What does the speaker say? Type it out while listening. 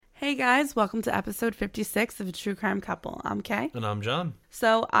Hey guys, welcome to episode 56 of A True Crime Couple. I'm Kay. And I'm John.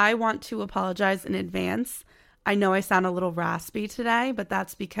 So I want to apologize in advance. I know I sound a little raspy today, but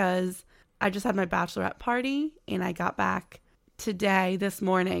that's because I just had my bachelorette party and I got back this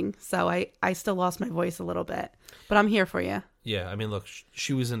morning. So I still lost my voice a little bit, but I'm here for you. Yeah, I mean, look,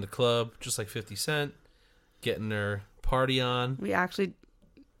 she was in the club just like 50 Cent, getting her party on. We actually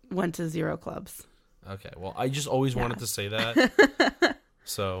went to 0 clubs. Okay, well, I just always wanted to say that.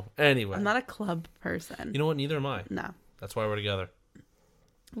 So, anyway. I'm not a club person. You know what? Neither am I. No. That's why we're together.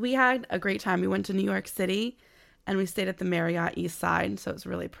 We had a great time. We went to New York City and we stayed at the Marriott East Side, so it was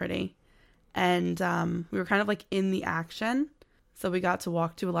really pretty. And we were kind of like in the action. So we got to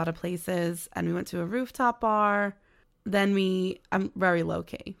walk to a lot of places and we went to a rooftop bar. Then I'm very low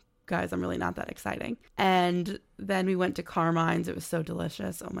key. Guys, I'm really not that exciting. And then we went to Carmine's. It was so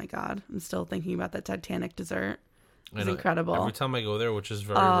delicious. Oh my God. I'm still thinking about that Titanic dessert. It was incredible. Every time I go there, which is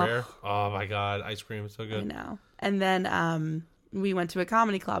very rare. Oh my God. Ice cream is so good. I know. And then we went to a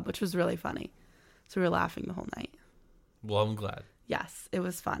comedy club, which was really funny. So we were laughing the whole night. Well, I'm glad. Yes, it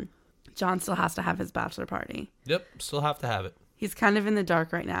was fun. John still has to have his bachelor party. Yep. Still have to have it. He's kind of in the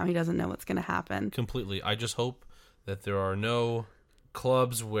dark right now. He doesn't know what's going to happen. Completely. I just hope that there are no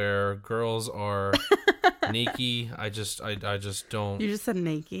clubs where girls are naked. I just don't. You just said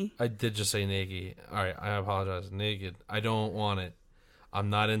naked. I did just say naked. All right, I apologize. Naked. I don't want it. I'm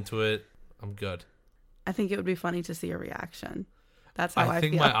not into it. I'm good. I think it would be funny to see your reaction. That's how I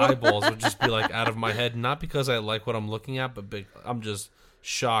think feel. My eyeballs would just be like out of my head, not because I like what I'm looking at, but I'm just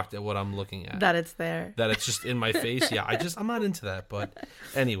shocked at what I'm looking at. That it's there. That it's just in my face. Yeah, I'm not into that. But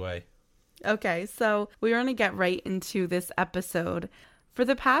anyway. Okay, so we're going to get right into this episode. For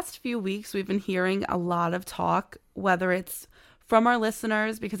the past few weeks, we've been hearing a lot of talk, whether it's from our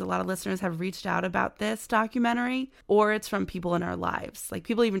listeners, because a lot of listeners have reached out about this documentary, or it's from people in our lives. Like,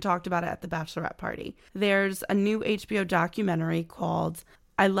 people even talked about it at the bachelorette party. There's a new HBO documentary called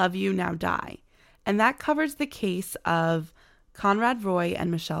I Love You, Now Die, and that covers the case of Conrad Roy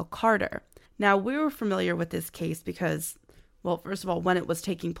and Michelle Carter. Now, we were familiar with this case because, well, first of all, when it was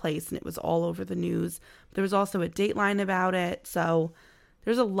taking place and it was all over the news, there was also a Dateline about it. So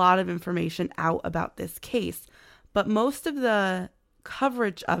there's a lot of information out about this case. But most of the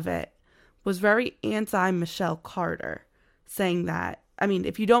coverage of it was very anti-Michelle Carter, saying that, I mean,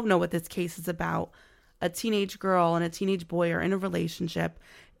 if you don't know what this case is about, a teenage girl and a teenage boy are in a relationship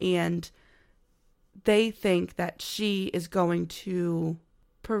and they think that she is going to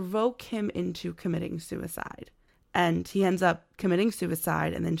provoke him into committing suicide. And he ends up committing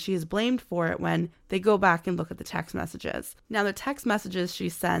suicide, and then she is blamed for it when they go back and look at the text messages. Now, the text messages she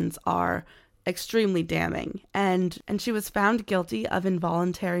sends are extremely damning, and she was found guilty of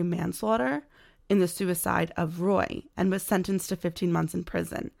involuntary manslaughter in the suicide of Roy and was sentenced to 15 months in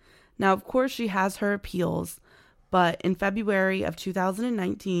prison. Now, of course, she has her appeals, but in February of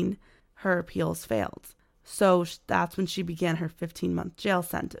 2019, her appeals failed. So that's when she began her 15-month jail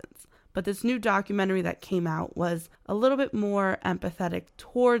sentence. But this new documentary that came out was a little bit more empathetic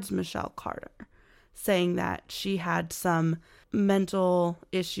towards Michelle Carter, saying that she had some mental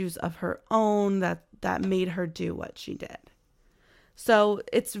issues of her own that made her do what she did. So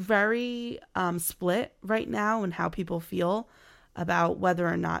it's very split right now in how people feel about whether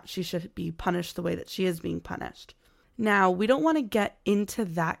or not she should be punished the way that she is being punished. Now, we don't want to get into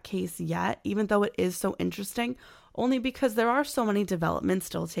that case yet, even though it is so interesting, only because there are so many developments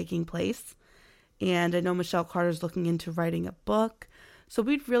still taking place. And I know Michelle Carter's looking into writing a book, so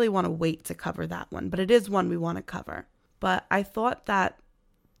we'd really want to wait to cover that one, but it is one we want to cover. But I thought that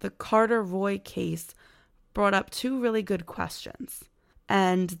the Carter-Roy case brought up 2 really good questions.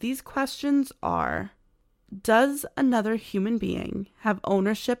 And these questions are, does another human being have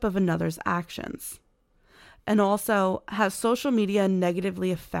ownership of another's actions? And also, has social media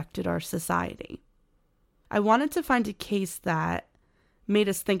negatively affected our society? I wanted to find a case that made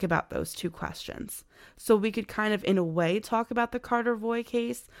us think about those 2 questions, so we could kind of, in a way, talk about the Carter-Roy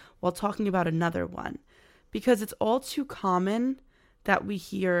case while talking about another one, because it's all too common that we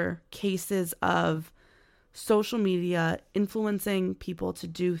hear cases of social media influencing people to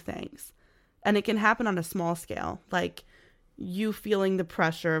do things. And it can happen on a small scale, like you feeling the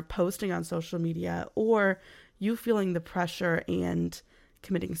pressure of posting on social media, or you feeling the pressure and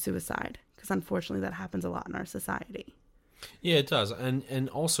committing suicide, because unfortunately that happens a lot in our society. Yeah, it does. And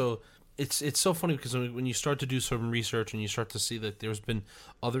also, it's so funny because when you start to do some research and you start to see that there's been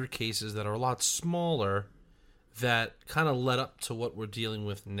other cases that are a lot smaller that kind of led up to what we're dealing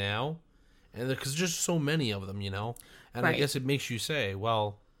with now, and because there's just so many of them, and right. I guess it makes you say,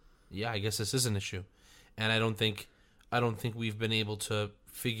 well, yeah, I guess this is an issue. And I don't think we've been able to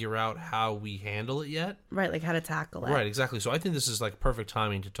figure out how we handle it yet. Right, like how to tackle it. Right, exactly. So I think this is like perfect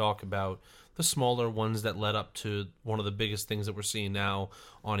timing to talk about the smaller ones that led up to one of the biggest things that we're seeing now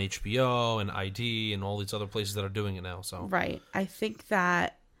on HBO and ID and all these other places that are doing it now. So Right. I think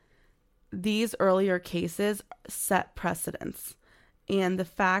that these earlier cases set precedents. And the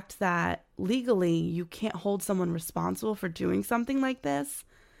fact that legally you can't hold someone responsible for doing something like this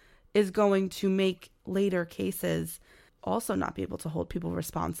is going to make later cases also not be able to hold people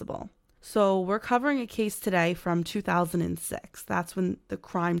responsible. So we're covering a case today from 2006. That's when the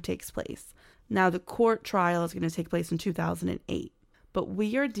crime takes place. Now the court trial is going to take place in 2008. But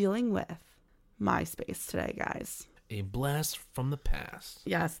we are dealing with MySpace today, guys. a blast from the past.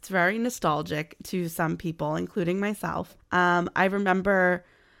 Yes, it's very nostalgic to some people, including myself. I remember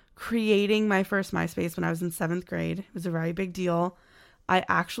creating my first MySpace when I was in 7th grade. It was a very big deal. I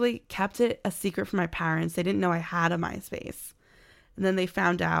actually kept it a secret from my parents. They didn't know I had a MySpace. And then they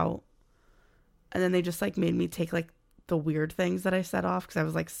found out. And then they just like made me take like the weird things that I set off because I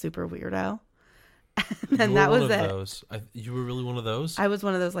was like super weirdo. And that was it. Those. You were really one of those? I was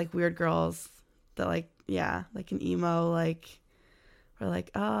one of those like weird girls that like, yeah, like an emo, like, or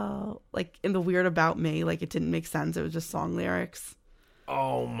like, oh, like in the Weird About Me, like it didn't make sense. It was just song lyrics.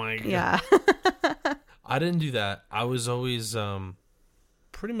 Oh my God. Yeah. I didn't do that. I was always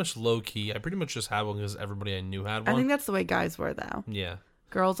pretty much low key. I pretty much just had one because everybody I knew had one. I think that's the way guys were though. Yeah.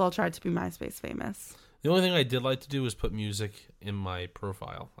 Girls all tried to be MySpace famous. The only thing I did like to do was put music in my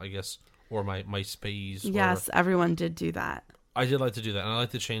profile, I guess, or my MySpace. Yes, everyone did do that. I did like to do that, and I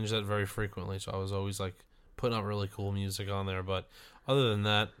like to change that very frequently. So I was always like putting out really cool music on there. But other than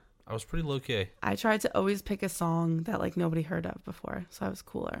that, I was pretty low key. I tried to always pick a song that like nobody heard of before, so I was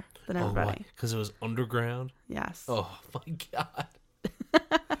cooler than everybody. Because it was underground? Yes. Oh my God.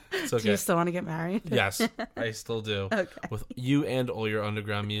 It's okay. Do you still want to get married? Yes, I still do. Okay. With you and all your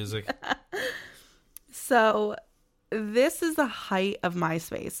underground music. So this is the height of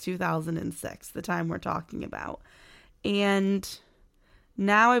MySpace, 2006, the time we're talking about. And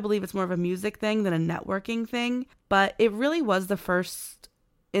now I believe it's more of a music thing than a networking thing. But it really was the first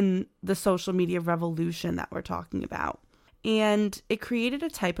in the social media revolution that we're talking about. And it created a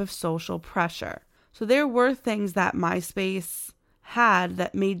type of social pressure. So there were things that MySpace had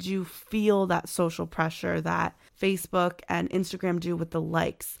that made you feel that social pressure that Facebook and Instagram do with the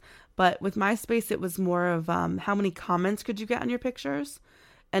likes. But with MySpace, it was more of how many comments could you get on your pictures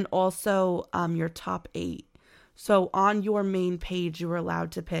and also your top 8. So on your main page, you were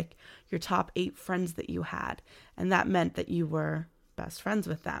allowed to pick your top 8 friends that you had. And that meant that you were best friends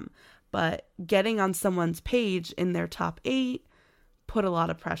with them. But getting on someone's page in their top 8 put a lot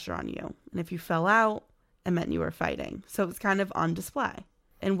of pressure on you. And if you fell out, it meant you were fighting. So it was kind of on display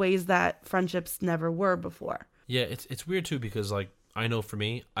in ways that friendships never were before. Yeah, it's weird too because like I know for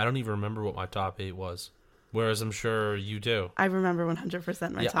me, I don't even remember what my top 8 was. Whereas I'm sure you do. I remember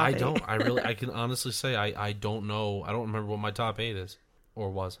 100% my top 8. I don't. I can honestly say I don't know. I don't remember what my top 8 is or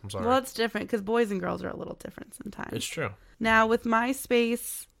was. I'm sorry. Well, it's different because boys and girls are a little different sometimes. It's true. Now with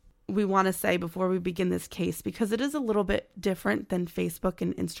MySpace, we want to say before we begin this case, because it is a little bit different than Facebook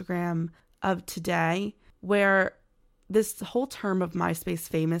and Instagram of today, where this whole term of MySpace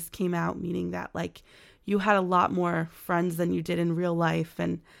famous came out, meaning that like you had a lot more friends than you did in real life,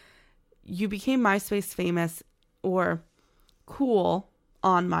 and you became MySpace famous or cool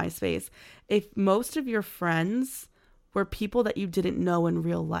on MySpace if most of your friends were people that you didn't know in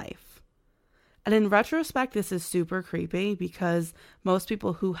real life. And in retrospect, this is super creepy because most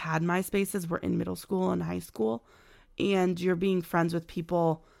people who had MySpaces were in middle school and high school, and you're being friends with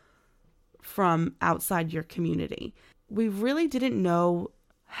people from outside your community. We really didn't know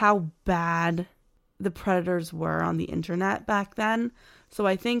how bad the predators were on the internet back then. So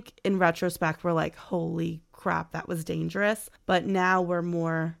I think in retrospect, we're like, holy crap, that was dangerous. But now we're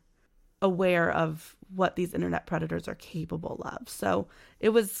more aware of what these internet predators are capable of. So it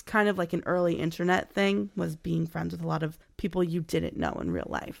was kind of like an early internet thing, was being friends with a lot of people you didn't know in real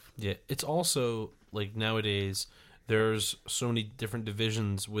life. Yeah, it's also like nowadays there's so many different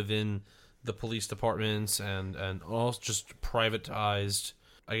divisions within the police departments and all just privatized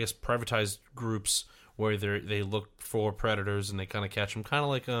groups where they look for predators and they kind of catch them, kind of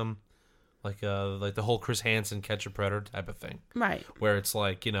like the whole Chris Hansen Catch a Predator type of thing, right? Where it's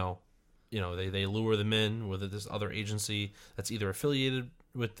like they lure them in with this other agency that's either affiliated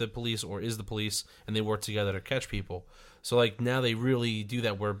with the police or is the police, and they work together to catch people. So like now they really do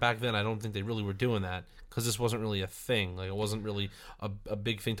that, where back then I don't think they really were doing that because this wasn't really a thing. Like it wasn't really a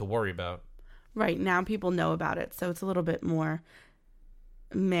big thing to worry about. Right, now people know about it, so it's a little bit more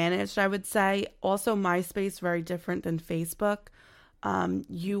managed, I would say. Also, MySpace, very different than Facebook.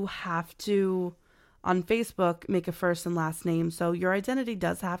 you have to, on Facebook, make a first and last name. So your identity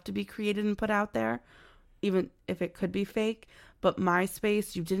does have to be created and put out there, even if it could be fake. But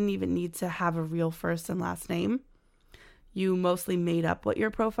MySpace, you didn't even need to have a real first and last name. You mostly made up what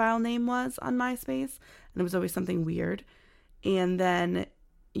your profile name was on MySpace, and it was always something weird. And then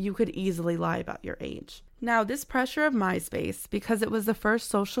you could easily lie about your age. Now, this pressure of MySpace, because it was the first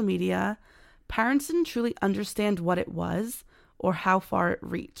social media, parents didn't truly understand what it was or how far it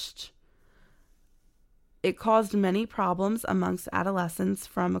reached. It caused many problems amongst adolescents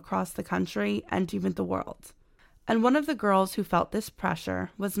from across the country and even the world. And one of the girls who felt this pressure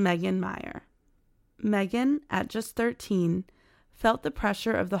was Megan Meier. Megan, at just 13, felt the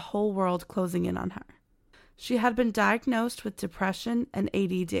pressure of the whole world closing in on her. She had been diagnosed with depression and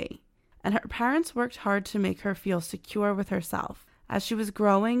ADD, and her parents worked hard to make her feel secure with herself as she was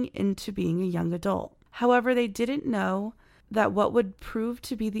growing into being a young adult. However, they didn't know that what would prove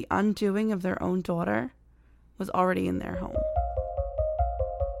to be the undoing of their own daughter was already in their home.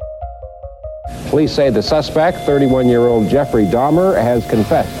 Police say the suspect, 31-year-old Jeffrey Dahmer, has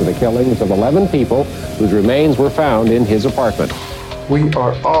confessed to the killings of 11 people whose remains were found in his apartment. We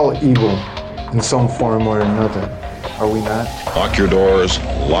are all evil in some form or another, are we not? Lock your doors,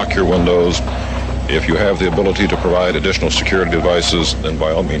 lock your windows. If you have the ability to provide additional security devices, then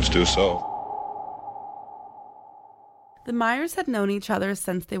by all means do so. The Meyers had known each other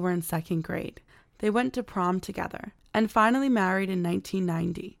since they were in second grade. They went to prom together and finally married in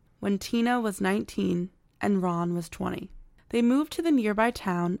 1990 when Tina was 19 and Ron was 20. They moved to the nearby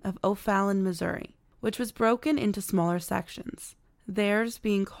town of O'Fallon, Missouri, which was broken into smaller sections, theirs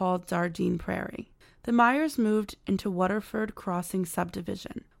being called Dardine Prairie. The Meyers moved into Waterford Crossing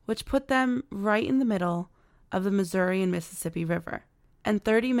subdivision, which put them right in the middle of the Missouri and Mississippi River and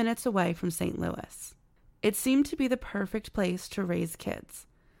 30 minutes away from St. Louis. It seemed to be the perfect place to raise kids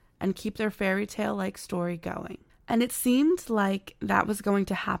and keep their fairy tale-like story going. And it seemed like that was going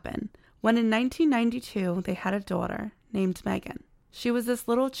to happen when in 1992 they had a daughter named Megan. She was this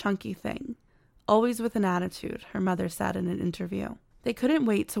little chunky thing, always with an attitude, her mother said in an interview. They couldn't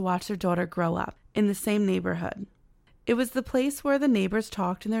wait to watch their daughter grow up in the same neighborhood. It was the place where the neighbors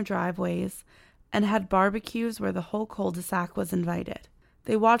talked in their driveways and had barbecues where the whole cul-de-sac was invited.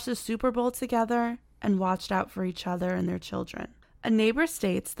 They watched the Super Bowl together and watched out for each other and their children. A neighbor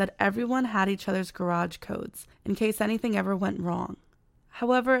states that everyone had each other's garage codes in case anything ever went wrong.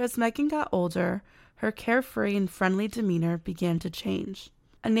 However, as Megan got older, her carefree and friendly demeanor began to change.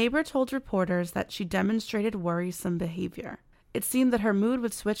 A neighbor told reporters that she demonstrated worrisome behavior. It seemed that her mood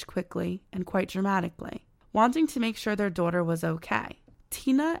would switch quickly and quite dramatically, wanting to make sure their daughter was okay.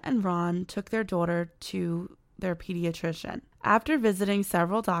 Tina and Ron took their daughter to their pediatrician. After visiting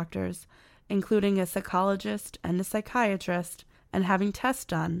several doctors, including a psychologist and a psychiatrist, and having tests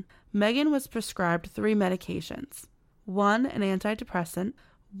done, Megan was prescribed 3 medications. 1, an antidepressant,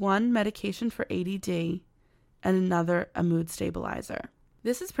 1 medication for ADD, and another a mood stabilizer.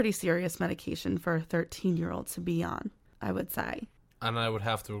 This is pretty serious medication for a 13-year-old to be on, I would say. And I would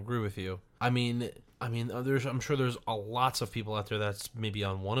have to agree with you. I'm sure there's lots of people out there that's maybe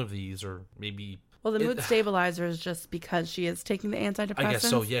on one of these, or maybe. Well, the mood stabilizer is just because she is taking the antidepressants. I guess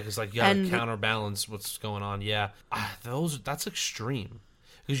so, yeah, because you gotta counterbalance what's going on. Yeah, that's extreme,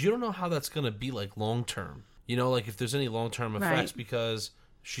 because you don't know how that's gonna be long term. If there's any long term effects, right, because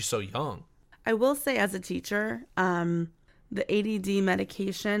she's so young. I will say, as a teacher, the ADD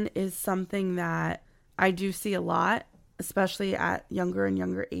medication is something that I do see a lot, especially at younger and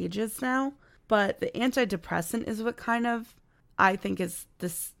younger ages now. But the antidepressant is what kind of, I think, is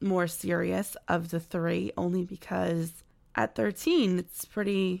this more serious of the 3, only because at 13, it's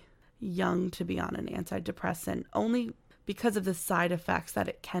pretty young to be on an antidepressant, only because of the side effects that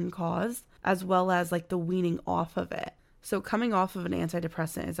it can cause, as well as the weaning off of it. So coming off of an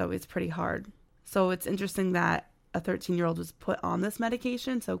antidepressant is always pretty hard. So it's interesting that a 13-year-old was put on this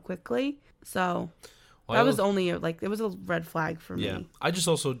medication so quickly. So that was only it was a red flag for me. Yeah. I just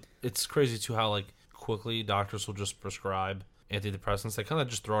also, it's crazy too how quickly doctors will just prescribe antidepressants. They kind of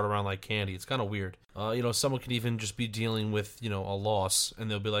just throw it around like candy. It's kind of weird. Someone could even just be dealing with, a loss,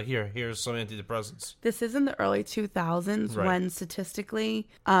 and they'll be like, here's some antidepressants. This is in the early 2000s, right, when statistically,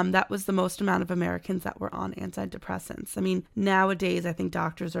 that was the most amount of Americans that were on antidepressants. I mean, nowadays, I think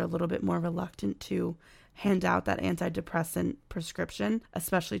doctors are a little bit more reluctant to hand out that antidepressant prescription,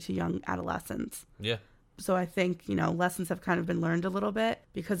 especially to young adolescents. Yeah. So I think, lessons have kind of been learned a little bit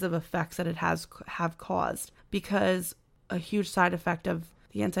because of effects that it have caused. Because a huge side effect of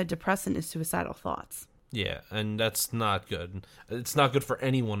the antidepressant is suicidal thoughts. Yeah, and that's not good. It's not good for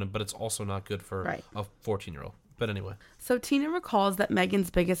anyone, but it's also not good for right, a 14-year-old. But anyway. So Tina recalls that Megan's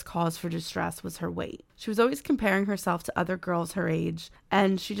biggest cause for distress was her weight. She was always comparing herself to other girls her age,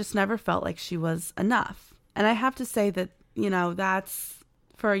 and she just never felt like she was enough. And I have to say that, that's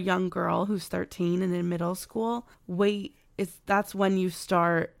for a young girl who's 13 and in middle school, that's when you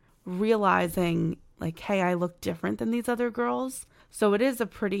start realizing, like, hey, I look different than these other girls. So it is a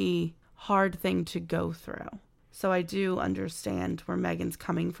pretty hard thing to go through. So I do understand where Megan's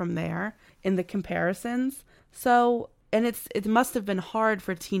coming from there in the comparisons. So, and it must have been hard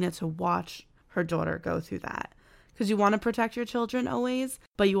for Tina to watch her daughter go through that, because you want to protect your children always,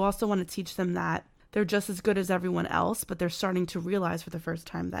 but you also want to teach them that they're just as good as everyone else, but they're starting to realize for the first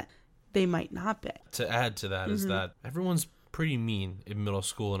time that they might not be. To add to that is that everyone's pretty mean in middle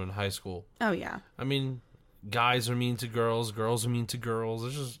school and in high school. Oh, yeah. I mean, guys are mean to girls, girls are mean to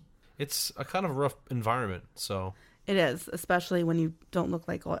girls. It's a kind of rough environment, so. It is, especially when you don't look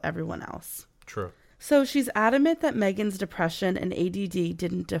like everyone else. True. So she's adamant that Megan's depression and ADD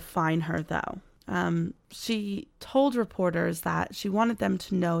didn't define her, though. She told reporters that she wanted them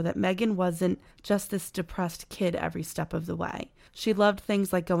to know that Megan wasn't just this depressed kid every step of the way. She loved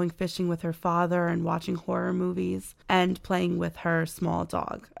things like going fishing with her father and watching horror movies and playing with her small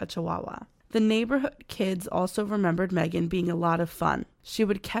dog, a Chihuahua. The neighborhood kids also remembered Megan being a lot of fun. She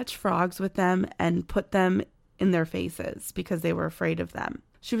would catch frogs with them and put them in their faces because they were afraid of them.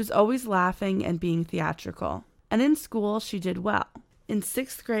 She was always laughing and being theatrical. And in school, she did well. In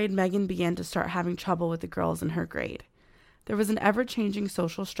 6th grade, Megan began to start having trouble with the girls in her grade. There was an ever-changing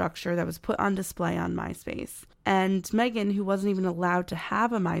social structure that was put on display on MySpace. And Megan, who wasn't even allowed to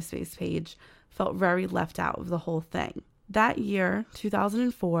have a MySpace page, felt very left out of the whole thing. That year,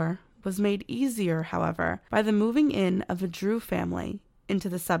 2004, was made easier, however, by the moving in of a Drew family into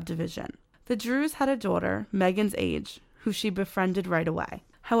the subdivision. The Drews had a daughter, Megan's age, who she befriended right away.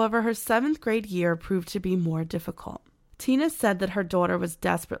 However, her 7th grade year proved to be more difficult. Tina said that her daughter was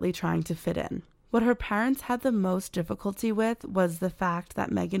desperately trying to fit in. What her parents had the most difficulty with was the fact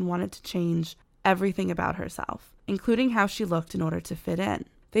that Megan wanted to change everything about herself, including how she looked in order to fit in.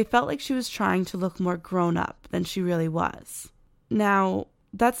 They felt like she was trying to look more grown up than she really was. Now,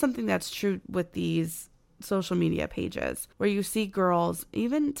 that's something that's true with these social media pages, where you see girls,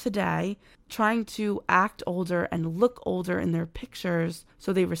 even today, trying to act older and look older in their pictures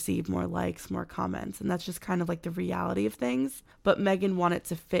so they receive more likes, more comments. And that's just kind of like the reality of things. But Megan wanted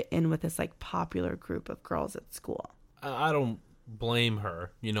to fit in with this like popular group of girls at school. I don't blame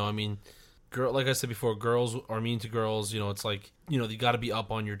her. I mean, like I said before, girls are mean to girls. It's like, you got to be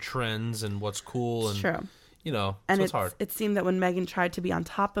up on your trends and what's cool. And, it's true. And so it's hard. It seemed that when Megan tried to be on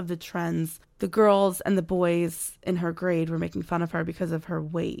top of the trends, the girls and the boys in her grade were making fun of her because of her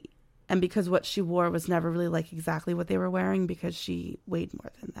weight. And because what she wore was never really like exactly what they were wearing, because she weighed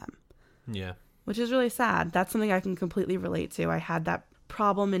more than them. Yeah. Which is really sad. That's something I can completely relate to. I had that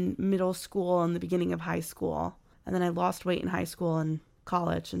problem in middle school and the beginning of high school. And then I lost weight in high school and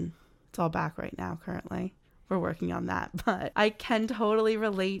college, and it's all back right now currently. We're working on that. But I can totally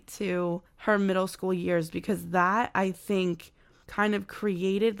relate to her middle school years, because that, I think, kind of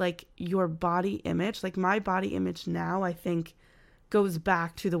created like your body image. Like my body image now, I think, goes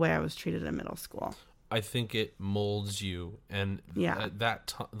back to the way I was treated in middle school. I think it molds you, and yeah, that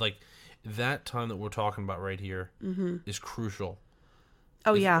time that we're talking about right here is crucial.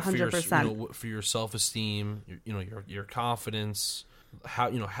 Oh yeah, 100%. For your self-esteem, your confidence, how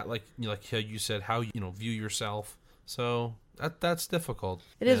like how you said, how view yourself. So that's difficult.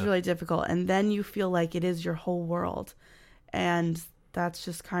 It is really difficult, and then you feel like it is your whole world, and that's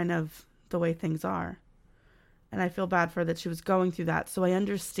just kind of the way things are. And I feel bad for her that she was going through that. So I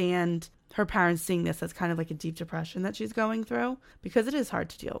understand her parents seeing this as kind of like a deep depression that she's going through, because it is hard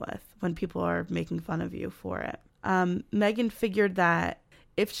to deal with when people are making fun of you for it. Megan figured that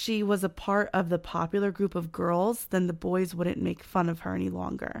if she was a part of the popular group of girls, then the boys wouldn't make fun of her any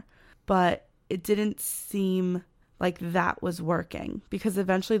longer. But it didn't seem like that was working, because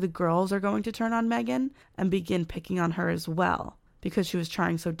eventually the girls are going to turn on Megan and begin picking on her as well, because she was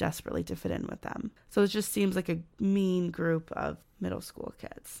trying so desperately to fit in with them. So it just seems like a mean group of middle school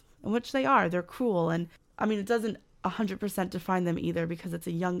kids, which they are. They're cruel. And I mean, it doesn't 100% define them either, because it's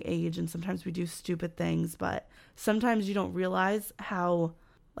a young age and sometimes we do stupid things, but sometimes you don't realize how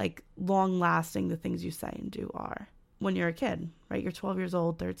like long lasting the things you say and do are when you're a kid, right? You're 12 years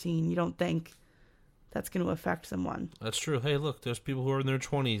old, 13. You don't think that's going to affect someone. That's true. Hey, look, there's people who are in their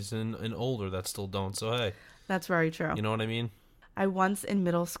 20s and older that still don't. So, hey. That's very true. You know what I mean? I once in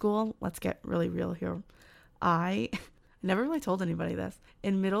middle school, let's get really real here. I never really told anybody this.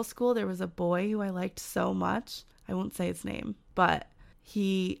 In middle school, there was a boy who I liked so much. I won't say his name, but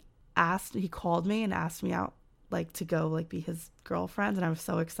he called me and asked me out like to go like be his girlfriend, and I was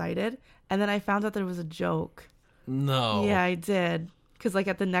so excited. And then I found out that it was a joke. No. Yeah, I did. Because like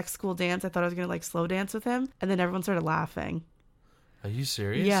at the next school dance, I thought I was gonna like slow dance with him, and then everyone started laughing. Are you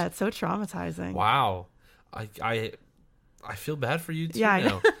serious? Yeah, it's so traumatizing. Wow. I feel bad for you too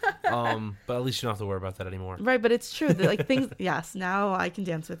now. But at least you don't have to worry about that anymore. Right, but it's true that like things. Yes, now I can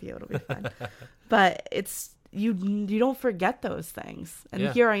dance with you. It'll be fine. But it's you don't forget those things. And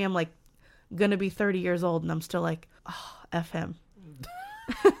Yeah. here I am, like gonna be 30 years old, and I'm still like, oh, F him.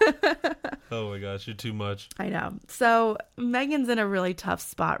 Oh my gosh, you're too much. I know. So Megan's in a really tough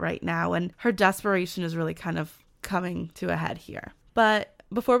spot right now, and her desperation is really kind of coming to a head here. But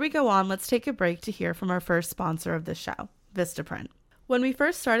before we go on, let's take a break to hear from our first sponsor of the show, Vistaprint. When we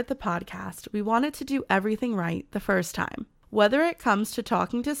first started the podcast, we wanted to do everything right the first time. Whether it comes to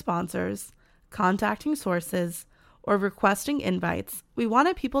talking to sponsors, contacting sources, or requesting invites, we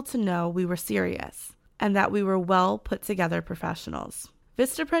wanted people to know we were serious and that we were well put together professionals.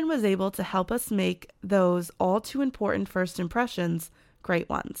 Vistaprint was able to help us make those all too important first impressions great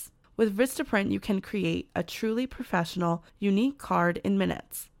ones. With Vistaprint, you can create a truly professional, unique card in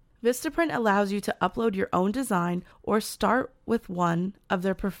minutes. Vistaprint allows you to upload your own design or start with one of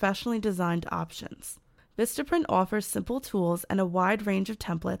their professionally designed options. Vistaprint offers simple tools and a wide range of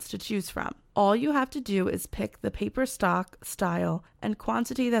templates to choose from. All you have to do is pick the paper stock, style, and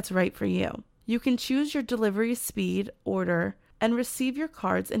quantity that's right for you. You can choose your delivery speed, order, and receive your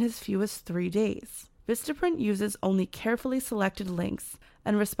cards in as few as 3 days. Vistaprint uses only carefully selected links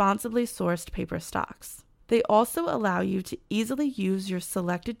and responsibly sourced paper stocks. They also allow you to easily use your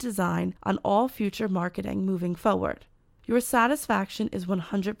selected design on all future marketing moving forward. Your satisfaction is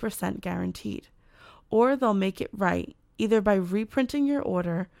 100% guaranteed, or they'll make it right either by reprinting your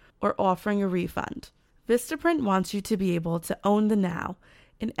order or offering a refund. Vistaprint wants you to be able to own the now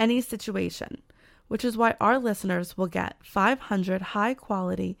in any situation, which is why our listeners will get 500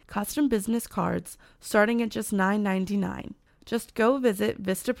 high-quality custom business cards starting at just $9.99. Just go visit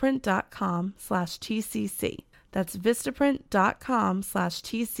Vistaprint.com/TCC. That's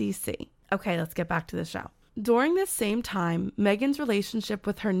Vistaprint.com/TCC. Okay, let's get back to the show. During this same time, Megan's relationship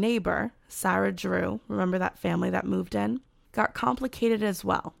with her neighbor, Sarah Drew, remember that family that moved in, got complicated as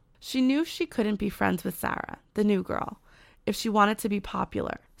well. She knew she couldn't be friends with Sarah, the new girl, if she wanted to be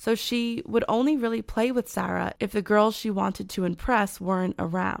popular. So she would only really play with Sarah if the girls she wanted to impress weren't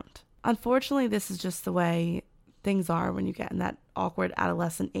around. Unfortunately, this is just the way things are when you get in that awkward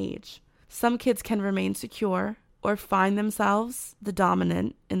adolescent age. Some kids can remain secure or find themselves the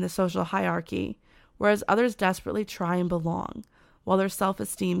dominant in the social hierarchy, whereas others desperately try and belong, while their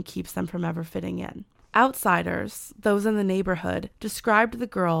self-esteem keeps them from ever fitting in. Outsiders, those in the neighborhood, described the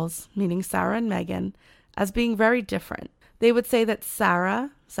girls, meaning Sarah and Megan, as being very different. They would say that Sarah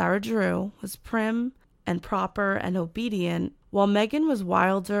Drew, was prim and proper and obedient, while Megan was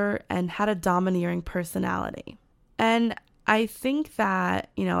wilder and had a domineering personality. And I think that,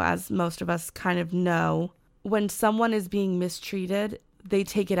 as most of us kind of know, when someone is being mistreated, they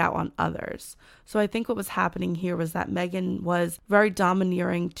take it out on others. So I think what was happening here was that Megan was very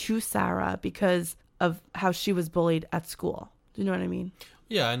domineering to Sarah because of how she was bullied at school. Do you know what I mean?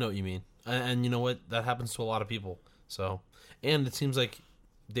 Yeah, I know what you mean. And you know what? That happens to a lot of people. So, and it seems like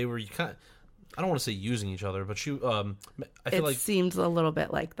they were I don't want to say using each other, but I feel like it seemed a little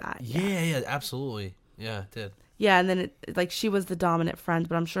bit like that. Yeah, absolutely. Yeah, it did. Yeah, and then she was the dominant friend,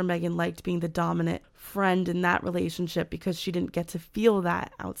 but I'm sure Megan liked being the dominant friend in that relationship because she didn't get to feel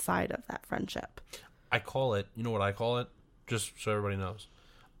that outside of that friendship. I call it, you know what I call it? Just so everybody knows.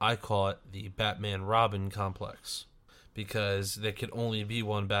 I call it the Batman-Robin complex because there could only be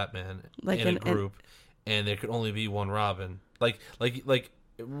one Batman in a group, and there could only be one Robin. Like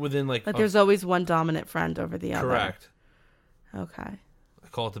within there's always one dominant friend over the other. Correct. Okay. I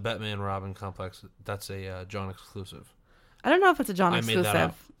call it the Batman-Robin complex. That's a John exclusive. I don't know if it's a John exclusive. I made that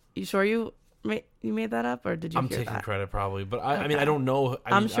up. You sure you made that up, or did you hear that? I'm taking credit probably, but I mean, I don't know.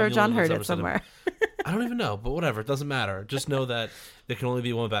 I'm sure John heard it somewhere. I don't even know, but whatever. It doesn't matter. Just know that there can only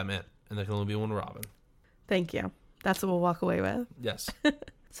be one Batman, and there can only be one Robin. Thank you. That's what we'll walk away with. Yes.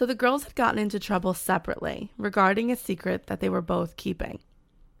 So the girls had gotten into trouble separately regarding a secret that they were both keeping.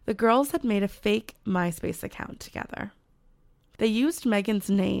 The girls had made a fake MySpace account together. They used Megan's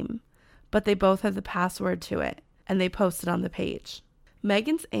name, but they both had the password to it, and they posted on the page.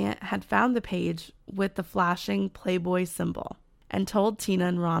 Megan's aunt had found the page with the flashing Playboy symbol and told Tina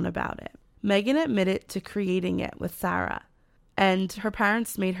and Ron about it. Megan admitted to creating it with Sarah, and her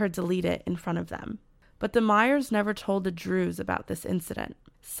parents made her delete it in front of them. But the Myers never told the Drews about this incident.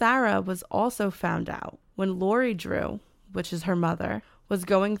 Sarah was also found out when Lori Drew, which is her mother, was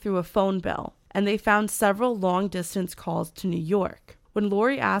going through a phone bill, and they found several long-distance calls to New York. When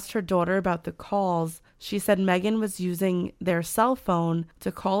Lori asked her daughter about the calls, she said Megan was using their cell phone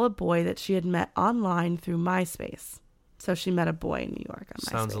to call a boy that she had met online through MySpace. So she met a boy in New York on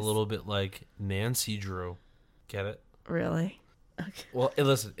MySpace. Sounds a little bit like Nancy Drew. Get it? Really? Okay. Well,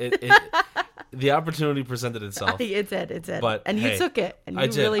 listen, the opportunity presented itself. It did. But and hey, you took it. And you I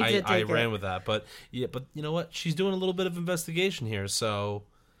did. really did I take it. ran with that. But you know what? She's doing a little bit of investigation here, so...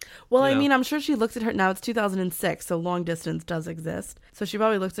 Well, I know. mean, I'm sure she looked at her... Now, it's 2006, so long distance does exist. So she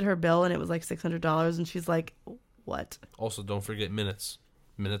probably looked at her bill, and it was like $600, and she's like, what? Also, don't forget minutes.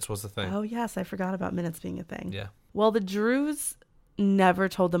 Minutes was the thing. Oh, yes, I forgot about minutes being a thing. Yeah. Well, the Drews never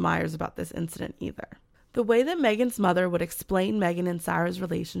told the Meyers about this incident either. The way that Megan's mother would explain Megan and Sarah's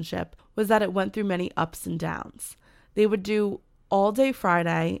relationship was that it went through many ups and downs. They would do all day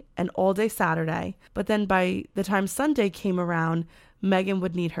Friday and all day Saturday, but then by the time Sunday came around, Megan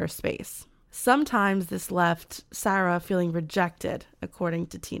would need her space. Sometimes this left Sarah feeling rejected, according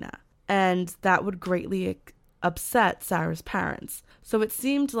to Tina, and that would greatly upset Sarah's parents. So it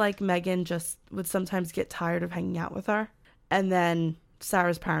seemed like Megan just would sometimes get tired of hanging out with her, and then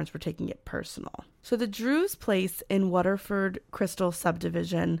Sarah's parents were taking it personal. So the Drews' place in Waterford Crystal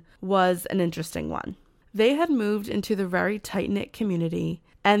subdivision was an interesting one. They had moved into the very tight-knit community,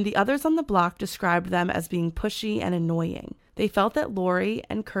 and the others on the block described them as being pushy and annoying. They felt that Lori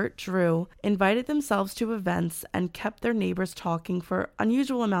and Kurt Drew invited themselves to events and kept their neighbors talking for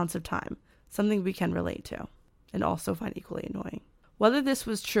unusual amounts of time, something we can relate to and also find equally annoying. Whether this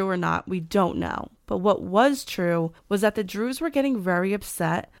was true or not, we don't know. But what was true was that the Drews were getting very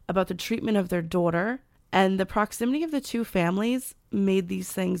upset about the treatment of their daughter, and the proximity of the two families made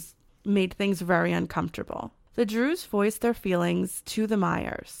things very uncomfortable. The Drews voiced their feelings to the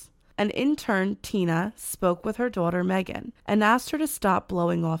Meyers. And in turn, Tina spoke with her daughter Megan and asked her to stop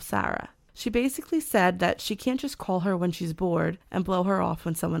blowing off Sarah. She basically said that she can't just call her when she's bored and blow her off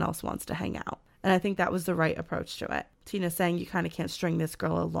when someone else wants to hang out. And I think that was the right approach to it. Tina saying you kind of can't string this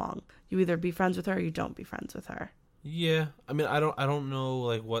girl along. You either be friends with her or you don't be friends with her. Yeah, I mean, I don't know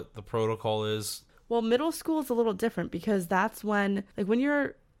like what the protocol is. Well, middle school is a little different because that's when, like, when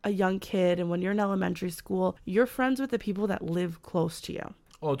you're a young kid and when you're in elementary school, you're friends with the people that live close to you.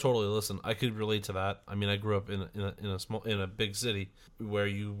 Oh, totally. Listen, I could relate to that. I mean, I grew up in a big city where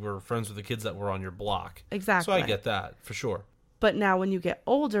you were friends with the kids that were on your block. Exactly. So I get that for sure. But now when you get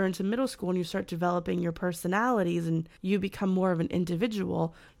older into middle school and you start developing your personalities and you become more of an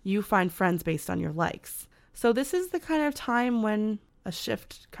individual, you find friends based on your likes. So this is the kind of time when a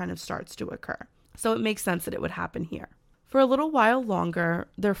shift kind of starts to occur. So it makes sense that it would happen here. For a little while longer,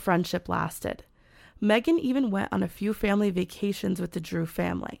 their friendship lasted. Megan even went on a few family vacations with the Drew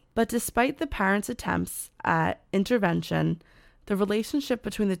family. But despite the parents' attempts at intervention, the relationship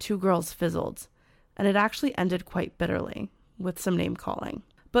between the two girls fizzled, and it actually ended quite bitterly, with some name-calling.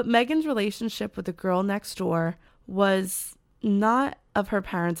 But Megan's relationship with the girl next door was not of her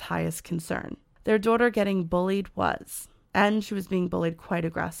parents' highest concern. Their daughter getting bullied was, and she was being bullied quite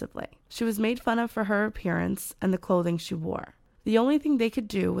aggressively. She was made fun of for her appearance and the clothing she wore. The only thing they could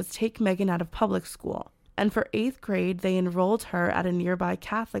do was take Megan out of public school, and for 8th grade, they enrolled her at a nearby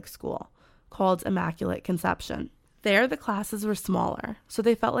Catholic school called Immaculate Conception. There, the classes were smaller, so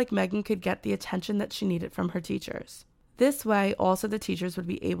they felt like Megan could get the attention that she needed from her teachers. This way, also the teachers would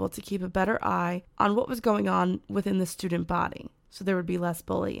be able to keep a better eye on what was going on within the student body, so there would be less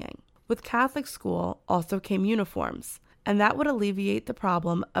bullying. With Catholic school also came uniforms, and that would alleviate the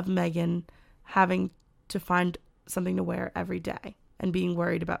problem of Megan having to find something to wear every day and being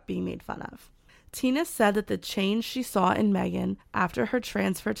worried about being made fun of. Tina said that the change she saw in Megan after her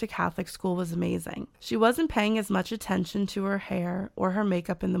transfer to Catholic school was amazing. She wasn't paying as much attention to her hair or her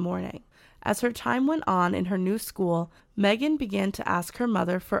makeup in the morning. As her time went on in her new school, Megan began to ask her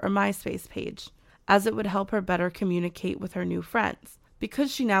mother for a MySpace page, as it would help her better communicate with her new friends.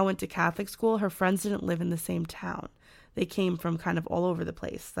 Because she now went to Catholic school, her friends didn't live in the same town. They came from kind of all over the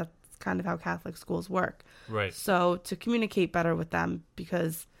place. That's kind of how Catholic schools work. Right. So to communicate better with them,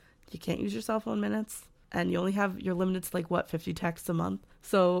 because you can't use your cell phone minutes and you're limited to 50 texts a month.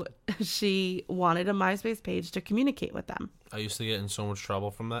 So she wanted a MySpace page to communicate with them. I used to get in so much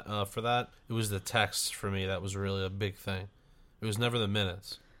trouble from that. For that, it was the texts for me that was really a big thing. It was never the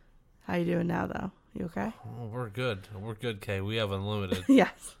minutes. How you doing now, though? You okay? Oh, we're good. We're good, Kay. We have unlimited.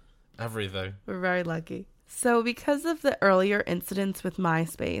 Yes. Everything. We're very lucky. So because of the earlier incidents with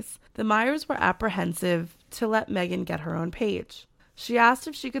MySpace, the Meyers were apprehensive to let Megan get her own page. She asked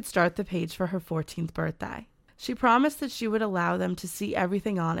if she could start the page for her 14th birthday. She promised that she would allow them to see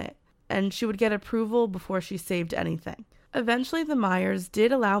everything on it, and she would get approval before she saved anything. Eventually, the Meyers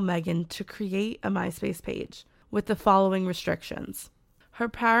did allow Megan to create a MySpace page with the following restrictions. Her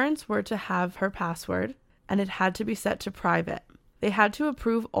parents were to have her password, and it had to be set to private. They had to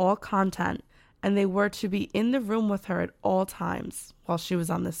approve all content, and they were to be in the room with her at all times while she was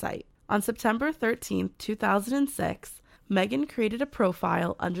on the site. On September 13th, 2006, Megan created a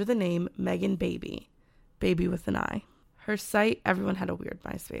profile under the name Megan Baby, baby with an I. Her site, everyone had a weird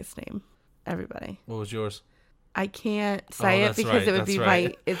MySpace name. Everybody. What was yours? I can't say it because it would be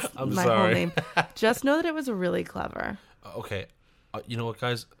right. It's my whole name. Just know that it was really clever. Okay. You know what,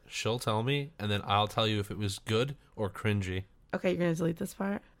 guys? She'll tell me, and then I'll tell you if it was good or cringy. Okay, you're going to delete this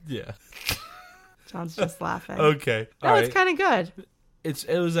part? Yeah. John's just laughing. Okay. No, it's kind of good.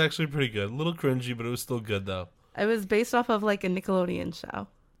 It was actually pretty good. A little cringy, but it was still good, though. It was based off of like a Nickelodeon show,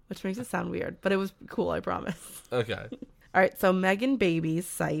 which makes it sound weird, but it was cool, I promise. Okay. All right, so Megan Baby's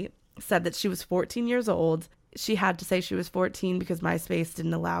site said that she was 14 years old. She had to say she was 14 because MySpace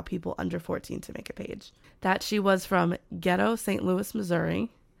didn't allow people under 14 to make a page. That she was from ghetto St. Louis, Missouri.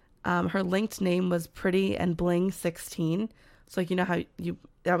 Her linked name was Pretty and Bling 16. So like, you know how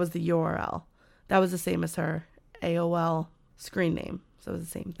that was the URL. That was the same as her AOL screen name. So it was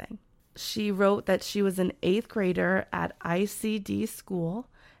the same thing. She wrote that she was an 8th grader at ICD school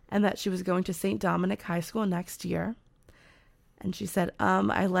and that she was going to St. Dominic High School next year. And she said,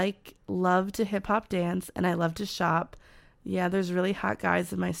 I love to hip hop dance and I love to shop. Yeah, there's really hot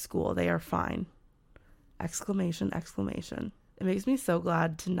guys in my school. They are fine. Exclamation, exclamation. It makes me so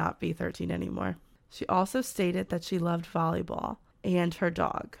glad to not be 13 anymore. She also stated that she loved volleyball and her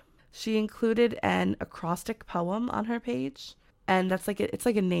dog. She included an acrostic poem on her page. And that's it's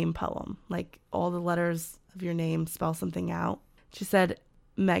like a name poem. Like all the letters of your name spell something out. She said,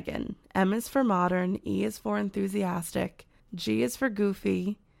 Megan. M is for modern. E is for enthusiastic. G is for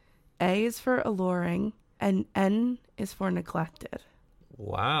goofy, A is for alluring, and N is for neglected.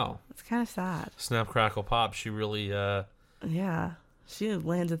 Wow. It's kind of sad. Snap, crackle, pop. She really, Yeah. She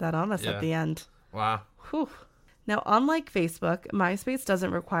landed that on us at the end. Wow. Whew. Now, unlike Facebook, MySpace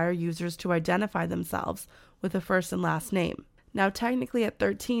doesn't require users to identify themselves with a first and last name. Now, technically at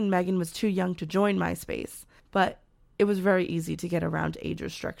 13, Megan was too young to join MySpace, but it was very easy to get around age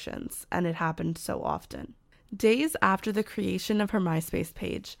restrictions, and it happened so often. Days after the creation of her MySpace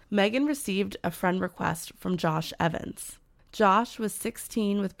page, Megan received a friend request from Josh Evans. Josh was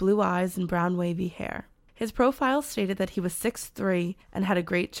 16 with blue eyes and brown wavy hair. His profile stated that he was 6'3" and had a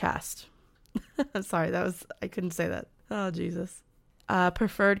great chest. I'm sorry, I couldn't say that. Oh, Jesus.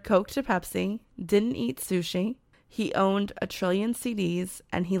 Preferred Coke to Pepsi, didn't eat sushi. He owned 1 trillion CDs,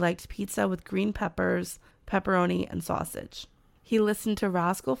 and he liked pizza with green peppers, pepperoni, and sausage. He listened to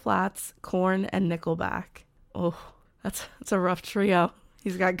Rascal Flatts, Korn, and Nickelback. Oh, that's a rough trio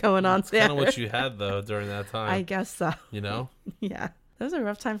he's got going on there. That's kind of what you had, though, during that time. I guess so. You know? Yeah. That was a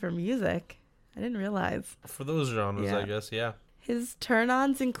rough time for music. I didn't realize. For those genres, Yeah. I guess, yeah. His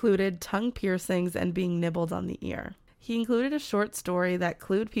turn-ons included tongue piercings and being nibbled on the ear. He included a short story that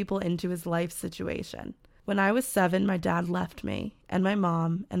clued people into his life situation. When I was 7, my dad left me, and my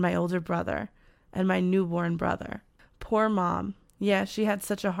mom, and my older brother, and my newborn brother. Poor mom. Yeah, she had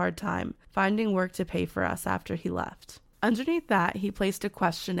such a hard time finding work to pay for us after he left. Underneath that, he placed a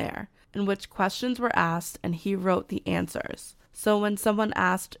questionnaire in which questions were asked and he wrote the answers. So when someone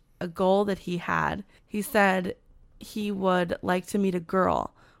asked a goal that he had, he said he would like to meet a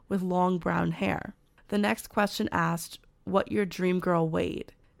girl with long brown hair. The next question asked what your dream girl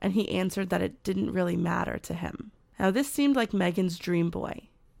weighed, and he answered that it didn't really matter to him. Now this seemed like Megan's dream boy,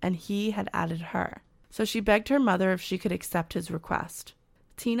 and he had added her. So she begged her mother if she could accept his request.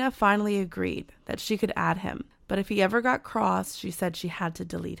 Tina finally agreed that she could add him, but if he ever got cross, she said she had to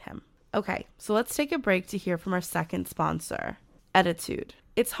delete him. Okay, so let's take a break to hear from our second sponsor, Ettitude.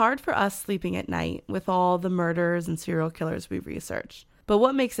 It's hard for us sleeping at night with all the murders and serial killers we've researched, but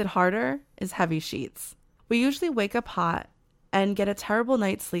what makes it harder is heavy sheets. We usually wake up hot and get a terrible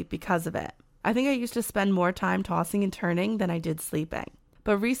night's sleep because of it. I think I used to spend more time tossing and turning than I did sleeping.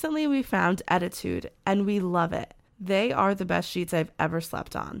 But recently we found Ettitude, and we love it. They are the best sheets I've ever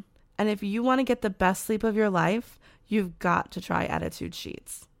slept on. And if you want to get the best sleep of your life, you've got to try Ettitude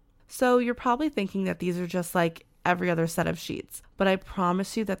sheets. So you're probably thinking that these are just like every other set of sheets, but I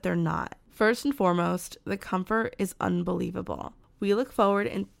promise you that they're not. First and foremost, the comfort is unbelievable. We look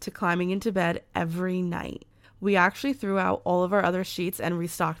forward to climbing into bed every night. We actually threw out all of our other sheets and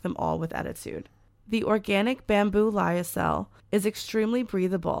restocked them all with Ettitude. The organic bamboo lyocell is extremely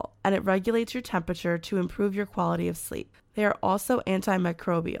breathable, and it regulates your temperature to improve your quality of sleep. They are also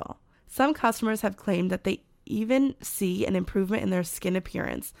antimicrobial. Some customers have claimed that they even see an improvement in their skin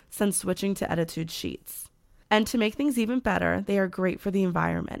appearance since switching to Ettitude sheets. And to make things even better, they are great for the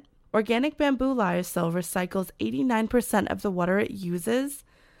environment. Organic bamboo lyocell recycles 89% of the water it uses,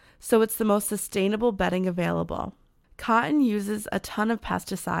 so it's the most sustainable bedding available. Cotton uses a ton of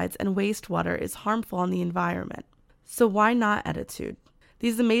pesticides and wastewater is harmful on the environment. So why not Ettitude?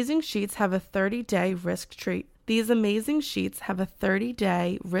 These amazing sheets have a 30-day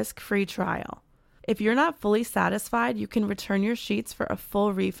risk-free trial. If you're not fully satisfied, you can return your sheets for a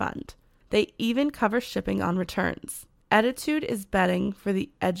full refund. They even cover shipping on returns. Ettitude is bedding for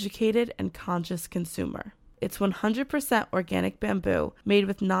the educated and conscious consumer. It's 100% organic bamboo made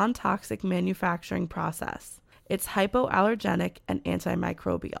with non-toxic manufacturing process. It's hypoallergenic and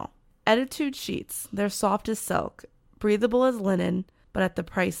antimicrobial. Ettitude sheets, they're soft as silk, breathable as linen, but at the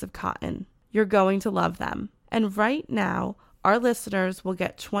price of cotton. You're going to love them. And right now, our listeners will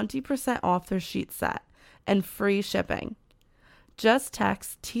get 20% off their sheet set and free shipping. Just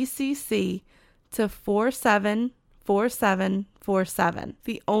text TCC to 474747.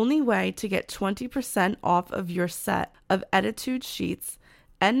 The only way to get 20% off of your set of Ettitude sheets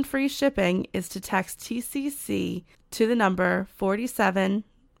and free shipping is to text TCC to the number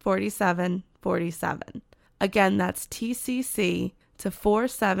 474747. Again, that's TCC to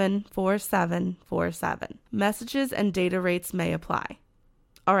 474747. Messages and data rates may apply.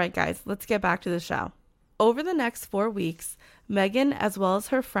 All right, guys, let's get back to the show. Over the next 4 weeks, Megan, as well as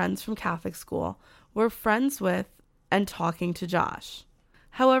her friends from Catholic school, were friends with and talking to Josh.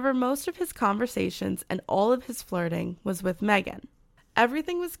 However, most of his conversations and all of his flirting was with Megan.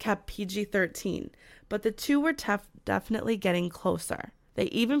 Everything was kept PG-13, but the two were definitely getting closer. They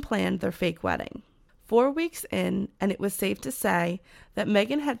even planned their fake wedding. 4 weeks in, and it was safe to say that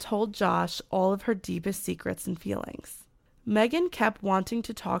Megan had told Josh all of her deepest secrets and feelings. Megan kept wanting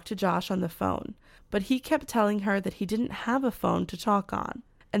to talk to Josh on the phone, but he kept telling her that he didn't have a phone to talk on,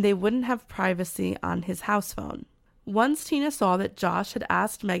 and they wouldn't have privacy on his house phone. Once Tina saw that Josh had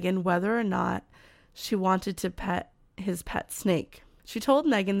asked Megan whether or not she wanted to pet his pet snake. She told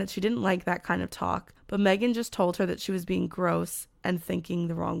Megan that she didn't like that kind of talk, but Megan just told her that she was being gross and thinking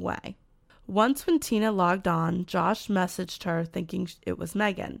the wrong way. Once when Tina logged on, Josh messaged her thinking it was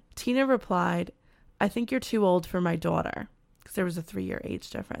Megan. Tina replied, "I think you're too old for my daughter," because there was a 3-year age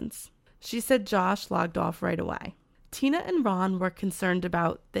difference. She said Josh logged off right away. Tina and Ron were concerned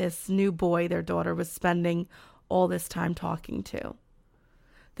about this new boy their daughter was spending all this time talking to.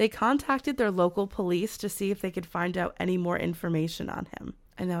 They contacted their local police to see if they could find out any more information on him.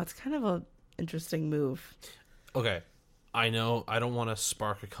 I know, it's kind of an interesting move. Okay, I know I don't want to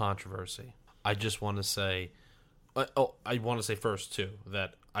spark a controversy. I just want to say, I want to say first, too,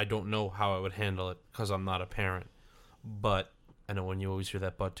 that I don't know how I would handle it because I'm not a parent. But I know when you always hear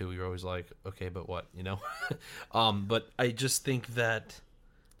that but too, you're always like, okay, but what, you know? But I just think that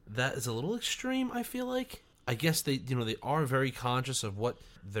is a little extreme, I feel like. I guess they are very conscious of what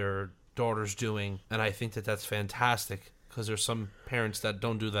their daughter's doing, and I think that that's fantastic because there's some parents that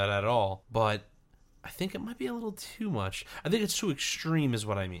don't do that at all. But I think it might be a little too much. I think it's too extreme is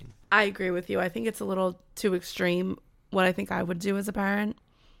what I mean. I agree with you. I think it's a little too extreme. What I think I would do as a parent,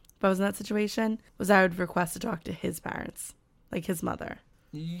 if I was in that situation, was I would request to talk to his parents, like his mother.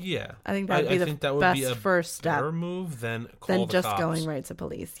 Yeah. I think that would be the best first step. Better move than call the just cops. Going right to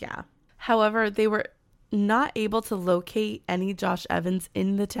police, yeah. However, they were not able to locate any Josh Evans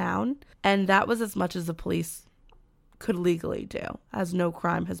in the town, and that was as much as the police could legally do, as no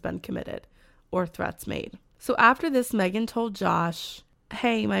crime has been committed or threats made. So after this, Megan told Josh,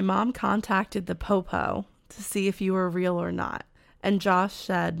 "Hey, my mom contacted the Popo to see if you were real or not." And Josh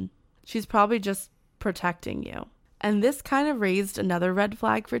said, "She's probably just protecting you." And this kind of raised another red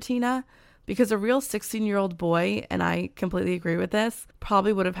flag for Tina, because a real 16-year-old boy, and I completely agree with this,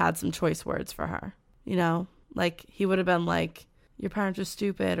 probably would have had some choice words for her. You know, like he would have been like, "Your parents are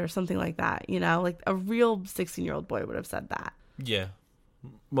stupid," or something like that. You know, like a real 16-year-old boy would have said that. Yeah,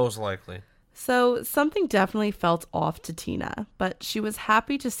 most likely. So something definitely felt off to Tina, but she was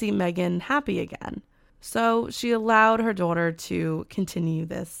happy to see Megan happy again. So she allowed her daughter to continue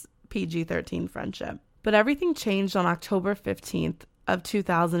this PG-13 friendship. But everything changed on October 15th of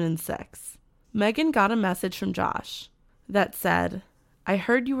 2006. Megan got a message from Josh that said, "I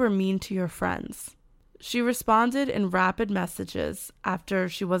heard you were mean to your friends." She responded in rapid messages after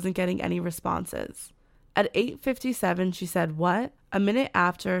she wasn't getting any responses. At 8:57, she said, "What?" A minute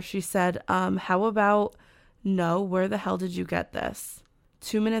after, she said, "How about, no, where the hell did you get this?"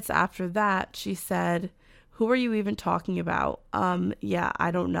 2 minutes after that, she said, "Who are you even talking about?" Yeah,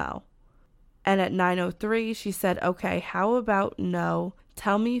 I don't know." And at 9:03, she said, "Okay, how about no,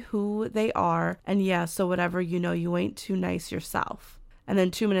 tell me who they are, and yeah, so whatever, you know, you ain't too nice yourself." And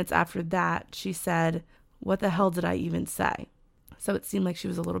then 2 minutes after that, she said, What the hell did I even say? So it seemed like she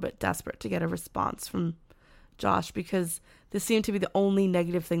was a little bit desperate to get a response from Josh because this seemed to be the only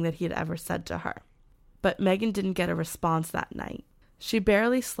negative thing that he had ever said to her. But Megan didn't get a response that night. She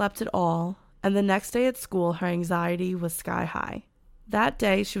barely slept at all, and the next day at school, her anxiety was sky high. That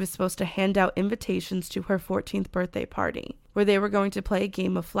day, she was supposed to hand out invitations to her 14th birthday party, where they were going to play a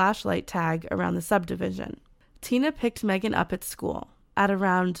game of flashlight tag around the subdivision. Tina picked Megan up at school at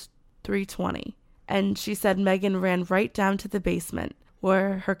around 3:20, and she said Megan ran right down to the basement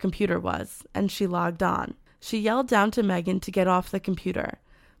where her computer was, and she logged on. She yelled down to Megan to get off the computer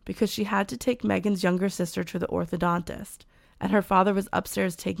because she had to take Megan's younger sister to the orthodontist, and her father was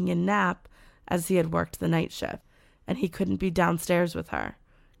upstairs taking a nap as he had worked the night shift, and he couldn't be downstairs with her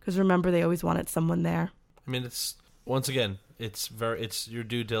because remember, they always wanted someone there. I mean, it's, once again, it's your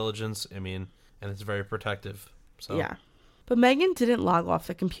due diligence, I mean, and it's very protective. So Yeah. But Megan didn't log off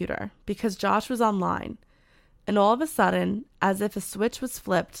the computer because Josh was online, and all of a sudden, as if a switch was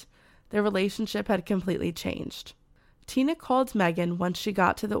flipped, their relationship had completely changed. Tina called Megan once she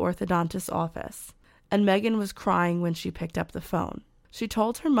got to the orthodontist's office, and Megan was crying when she picked up the phone. She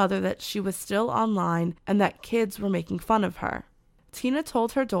told her mother that she was still online and that kids were making fun of her. Tina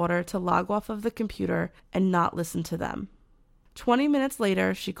told her daughter to log off of the computer and not listen to them. 20 minutes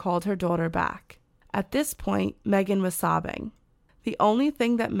later, she called her daughter back. At this point, Megan was sobbing. The only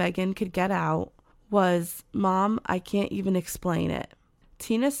thing that Megan could get out was, "Mom, I can't even explain it."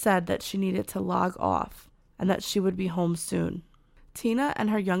 Tina said that she needed to log off and that she would be home soon. Tina and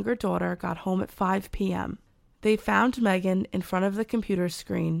her younger daughter got home at 5 p.m. They found Megan in front of the computer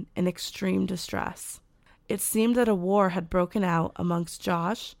screen in extreme distress. It seemed that a war had broken out amongst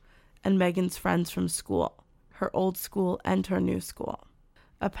Josh and Megan's friends from school, her old school and her new school.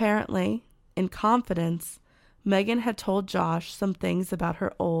 Apparently, in confidence, Megan had told Josh some things about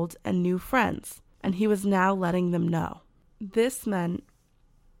her old and new friends, and he was now letting them know. This meant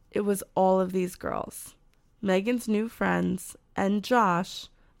it was all of these girls, Megan's new friends, and Josh,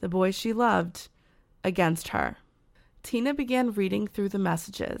 the boy she loved, against her. Tina began reading through the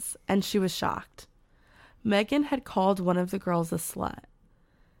messages, and she was shocked. Megan had called one of the girls a slut,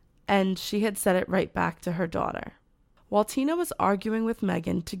 and she had said it right back to her daughter. While Tina was arguing with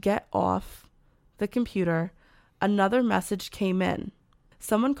Megan to get off the computer, another message came in.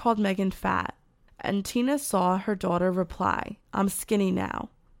 Someone called Megan fat, and Tina saw her daughter reply, "I'm skinny now."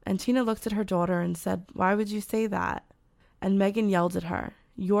 And Tina looked at her daughter and said, "Why would you say that?" And Megan yelled at her,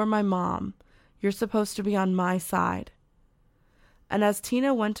 "You're my mom. You're supposed to be on my side." And as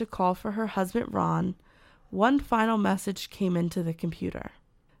Tina went to call for her husband, Ron, one final message came into the computer.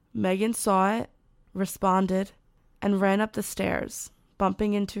 Megan saw it, responded, and ran up the stairs,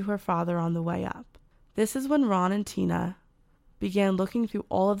 bumping into her father on the way up. This is when Ron and Tina began looking through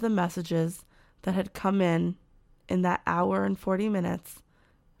all of the messages that had come in that hour and 40 minutes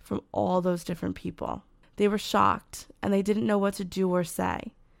from all those different people. They were shocked, and they didn't know what to do or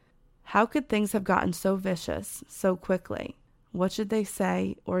say. How could things have gotten so vicious so quickly? What should they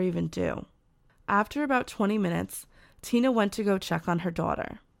say or even do? After about 20 minutes, Tina went to go check on her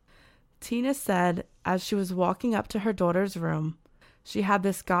daughter. Tina said as she was walking up to her daughter's room, she had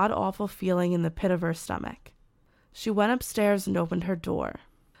this god-awful feeling in the pit of her stomach. She went upstairs and opened her door.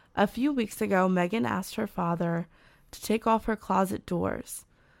 A few weeks ago, Megan asked her father to take off her closet doors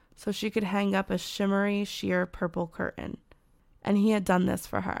so she could hang up a shimmery, sheer purple curtain, and he had done this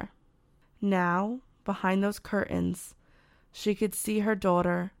for her. Now, behind those curtains, she could see her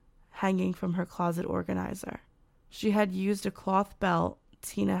daughter hanging from her closet organizer. She had used a cloth belt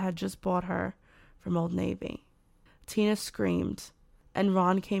Tina had just bought her from Old Navy. Tina screamed, and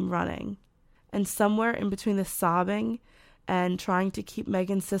Ron came running, and somewhere in between the sobbing and trying to keep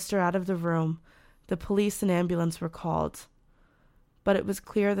Megan's sister out of the room, the police and ambulance were called. But it was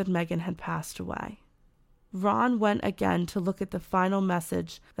clear that Megan had passed away. Ron went again to look at the final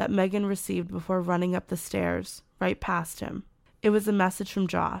message that Megan received before running up the stairs, right past him. It was a message from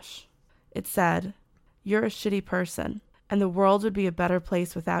Josh. It said, "You're a shitty person, and the world would be a better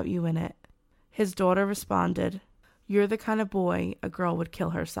place without you in it." His daughter responded, "You're the kind of boy a girl would kill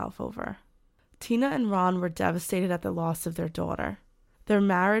herself over." Tina and Ron were devastated at the loss of their daughter. Their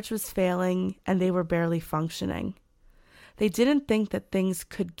marriage was failing, and they were barely functioning. They didn't think that things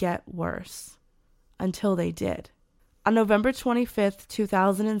could get worse, until they did. On November 25th,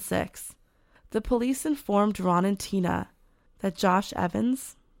 2006, the police informed Ron and Tina that Josh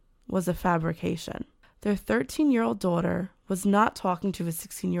Evans was a fabrication. Their 13-year-old daughter was not talking to a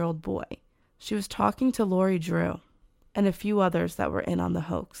 16-year-old boy. She was talking to Lori Drew and a few others that were in on the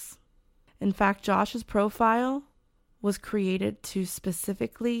hoax. In fact, Josh's profile was created to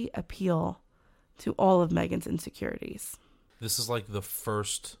specifically appeal to all of Megan's insecurities. This is like the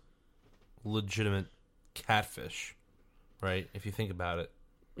first legitimate catfish, right? If you think about it.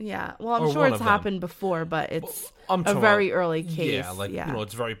 Yeah, well, I'm Or sure one it's of them. happened before, but it's I'm a talking very about- early case. Yeah,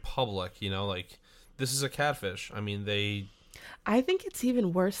 it's very public, like this is a catfish. I mean, I think it's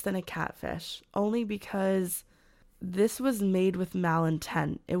even worse than a catfish, only because this was made with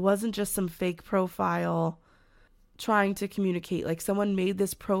malintent. It wasn't just some fake profile trying to communicate. Like, someone made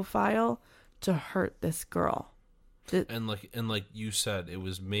this profile to hurt this girl. and like you said, it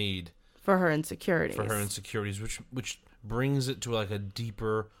was made For her insecurities. which brings it to like a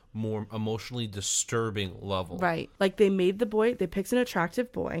deeper, more emotionally disturbing level. Right. Like, they picked an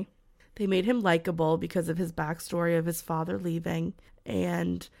attractive boy. They made him likable because of his backstory of his father leaving.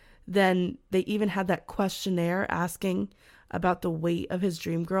 And then they even had that questionnaire asking about the weight of his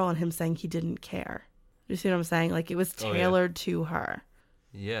dream girl and him saying he didn't care. You see what I'm saying? Like, it was tailored to her.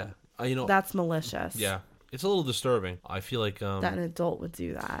 Yeah. That's malicious. Yeah. It's a little disturbing. I feel like That an adult would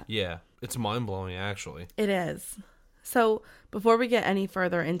do that. yeah, it's mind-blowing actually. It is. So before we get any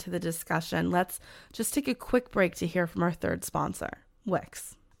further into the discussion, let's just take a quick break to hear from our third sponsor,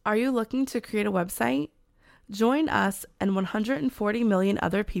 Wix. Are you looking to create a website? Join us and 140 million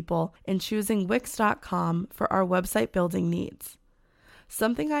other people in choosing Wix.com for our website building needs.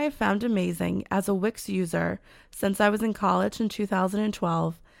 Something I have found amazing as a Wix user since I was in college in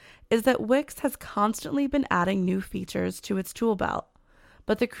 2012 is that Wix has constantly been adding new features to its tool belt,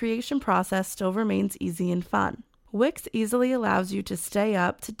 but the creation process still remains easy and fun. Wix easily allows you to stay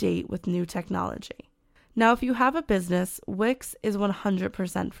up to date with new technology. Now, if you have a business, Wix is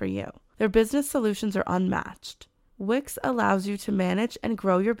 100% for you. Their business solutions are unmatched. Wix allows you to manage and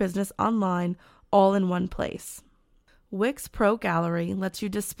grow your business online all in one place. Wix Pro Gallery lets you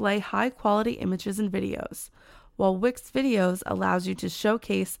display high-quality images and videos, while Wix Videos allows you to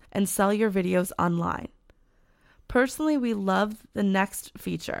showcase and sell your videos online. Personally, we love the next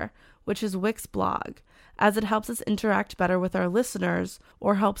feature, which is Wix Blog, as it helps us interact better with our listeners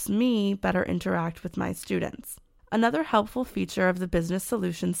or helps me better interact with my students. Another helpful feature of the Business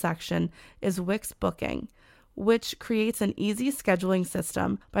Solutions section is Wix Booking, which creates an easy scheduling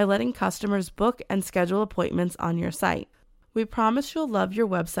system by letting customers book and schedule appointments on your site. We promise you'll love your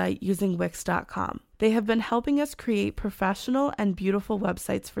website using Wix.com. They have been helping us create professional and beautiful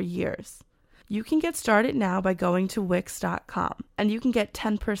websites for years. You can get started now by going to Wix.com, and you can get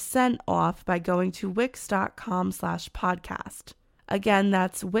 10% off by going to Wix.com/podcast. Again,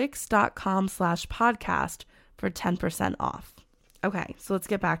 that's Wix.com/podcast for 10% off. Okay, so let's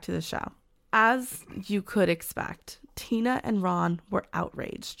get back to the show. As you could expect, Tina and Ron were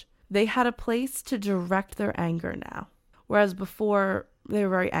outraged. They had a place to direct their anger now, whereas before they were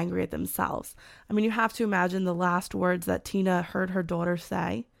very angry at themselves. I mean, you have to imagine the last words that Tina heard her daughter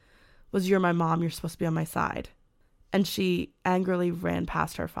say was, "You're my mom, you're supposed to be on my side." And she angrily ran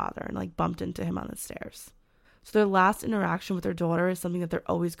past her father and bumped into him on the stairs. So their last interaction with their daughter is something that they're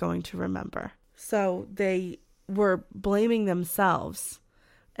always going to remember. So they were blaming themselves.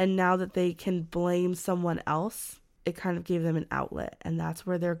 And now that they can blame someone else, it kind of gave them an outlet. And that's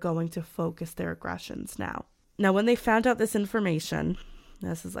where they're going to focus their aggressions now. Now, when they found out this information,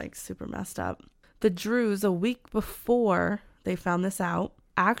 this is super messed up. The Drews, a week before they found this out,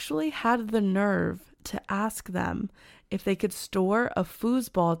 actually had the nerve to ask them if they could store a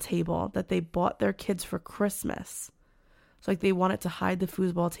foosball table that they bought their kids for Christmas. So they wanted to hide the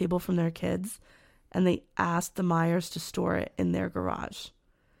foosball table from their kids, and they asked the Myers to store it in their garage,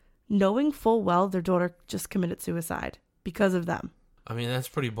 knowing full well their daughter just committed suicide because of them. I mean, that's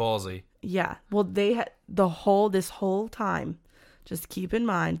pretty ballsy. Yeah. Well, they had this whole time, just keep in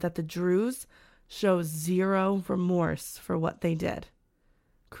mind that the Drews show zero remorse for what they did,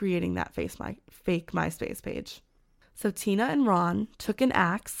 creating that fake MySpace page. So Tina and Ron took an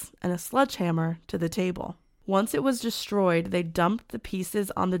axe and a sledgehammer to the table. Once it was destroyed, they dumped the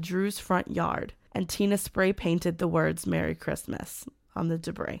pieces on the Drews' front yard, and Tina spray painted the words "Merry Christmas" on the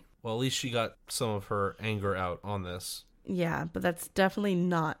debris. Well, at least she got some of her anger out on this. Yeah, but that's definitely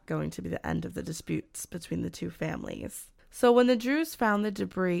not going to be the end of the disputes between the two families. So when the Drews found the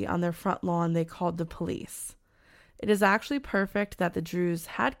debris on their front lawn, they called the police. It is actually perfect that the Drews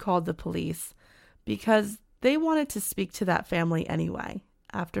had called the police because they wanted to speak to that family anyway,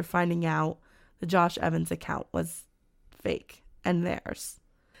 after finding out the Josh Evans account was fake and theirs.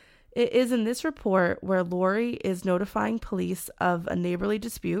 It is in this report where Lori is notifying police of a neighborly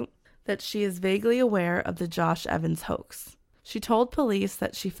dispute that she is vaguely aware of the Josh Evans hoax. She told police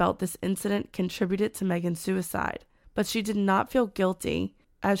that she felt this incident contributed to Megan's suicide, but she did not feel guilty,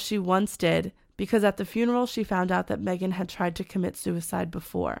 as she once did, because at the funeral she found out that Megan had tried to commit suicide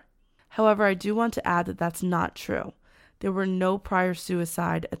before. However, I do want to add that that's not true. There were no prior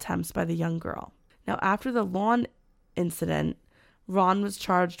suicide attempts by the young girl. Now, after the lawn incident, Ron was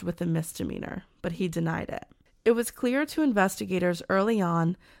charged with a misdemeanor, but he denied it. It was clear to investigators early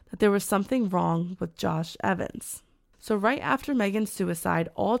on that there was something wrong with Josh Evans. So right after Megan's suicide,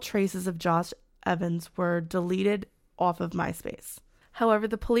 all traces of Josh Evans were deleted off of MySpace. However,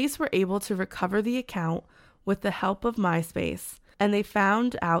 the police were able to recover the account with the help of MySpace, and they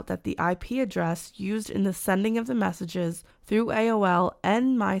found out that the IP address used in the sending of the messages through AOL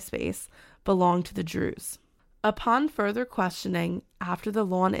and MySpace belonged to the Drews. Upon further questioning after the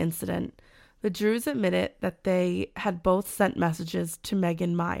lawn incident, the Drews admitted that they had both sent messages to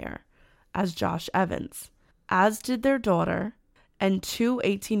Megan Meier as Josh Evans, as did their daughter and two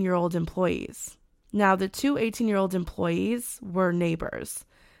 18-year-old employees. Now, the two 18-year-old employees were neighbors.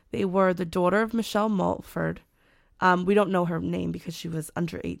 They were the daughter of Michelle Mulford. We don't know her name because she was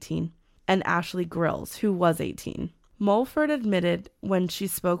under 18. And Ashley Grills, who was 18. Mulford admitted when she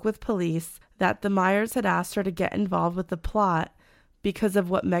spoke with police that the Meyers had asked her to get involved with the plot because of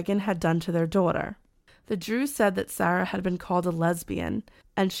what Megan had done to their daughter. The Drews said that Sarah had been called a lesbian,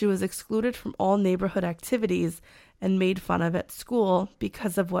 and she was excluded from all neighborhood activities and made fun of at school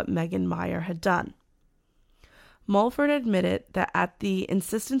because of what Megan Meier had done. Mulford admitted that at the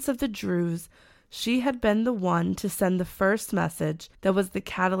insistence of the Drews, she had been the one to send the first message that was the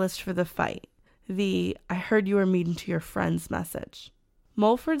catalyst for the fight, the "I heard you were meeting to your friends" message.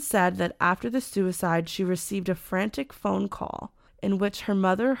 Mulford said that after the suicide, she received a frantic phone call in which her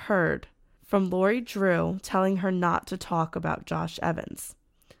mother heard from Lori Drew telling her not to talk about Josh Evans.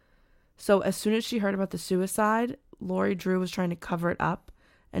 So as soon as she heard about the suicide, Lori Drew was trying to cover it up,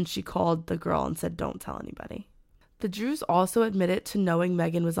 and she called the girl and said, "Don't tell anybody." The Drews also admitted to knowing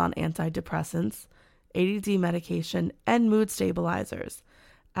Megan was on antidepressants, ADD medication, and mood stabilizers,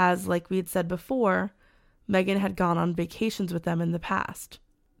 as, like we had said before, Megan had gone on vacations with them in the past.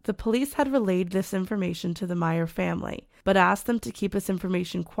 The police had relayed this information to the Meier family, but asked them to keep this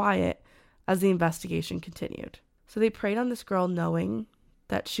information quiet as the investigation continued. So they preyed on this girl knowing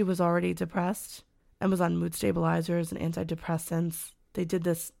that she was already depressed and was on mood stabilizers and antidepressants. They did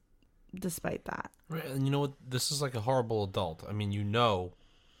this despite that. Right, and you know what? This is like a horrible adult. I mean, you know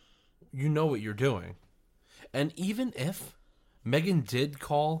what you're doing. And even if Megan did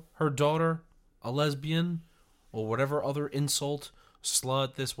call her daughter a lesbian or whatever other insult,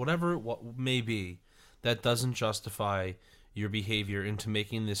 slut, this, whatever it may be, that doesn't justify your behavior into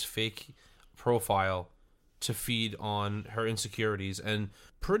making this fake profile to feed on her insecurities and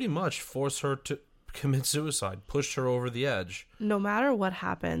pretty much force her to commit suicide, push her over the edge. No matter what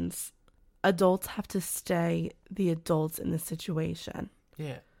happens, adults have to stay the adults in the situation.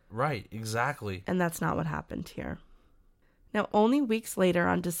 Yeah, right, exactly. And that's not what happened here. Now, only weeks later,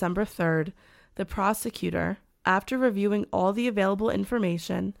 on December 3rd, the prosecutor, after reviewing all the available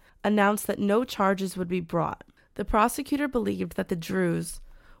information, announced that no charges would be brought. The prosecutor believed that the Drews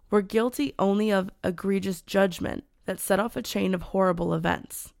were guilty only of egregious judgment that set off a chain of horrible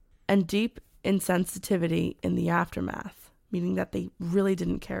events and deep insensitivity in the aftermath, meaning that they really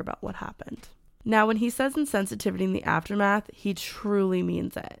didn't care about what happened. Now, when he says insensitivity in the aftermath, he truly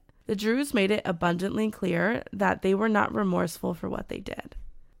means it. The Drews made it abundantly clear that they were not remorseful for what they did.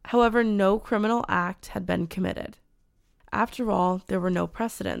 However, no criminal act had been committed. After all, there were no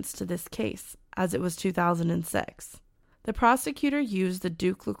precedents to this case, as it was 2006. The prosecutor used the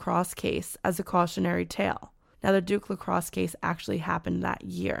Duke Lacrosse case as a cautionary tale. Now, the Duke Lacrosse case actually happened that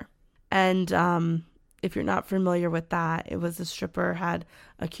year. And if you're not familiar with that, it was a stripper had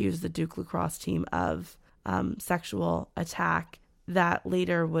accused the Duke Lacrosse team of sexual attack that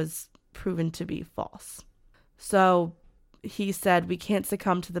later was proven to be false. So he said, we can't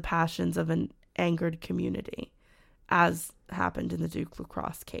succumb to the passions of an angered community, as happened in the Duke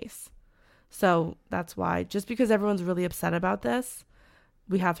Lacrosse case. So that's why, just because everyone's really upset about this,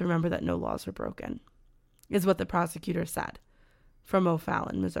 we have to remember that no laws were broken, is what the prosecutor said from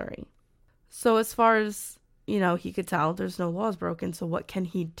O'Fallon, Missouri. So as far as, he could tell, there's no laws broken. So what can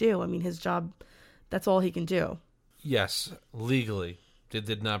he do? I mean, his job, that's all he can do. Yes, legally, they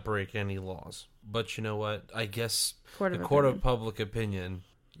did not break any laws. But you know what? I guess the court of public opinion,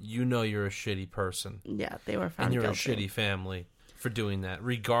 you're a shitty person. Yeah, they were found guilty. And guilty. you're a shitty family for doing that.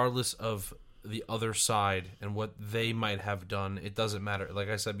 Regardless of the other side and what they might have done, it doesn't matter. Like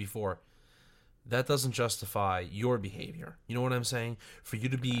I said before, that doesn't justify your behavior. You know what I'm saying? For you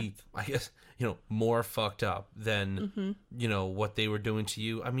to be, I guess, more fucked up than, what they were doing to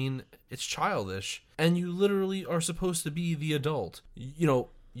you. I mean, it's childish. And you literally are supposed to be the adult.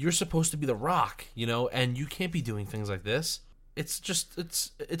 You're supposed to be the rock, and you can't be doing things like this. it's just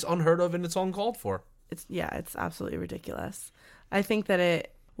it's unheard of and it's uncalled for. It's absolutely ridiculous. I think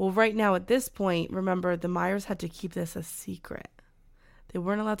that right now at this point, remember, the Meyers had to keep this a secret. They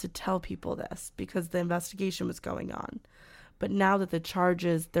weren't allowed to tell people this because the investigation was going on. But now that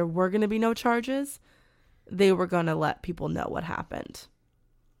there were going to be no charges, they were going to let people know what happened.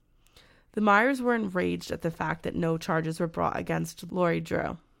 The Meyers were enraged at the fact that no charges were brought against Lori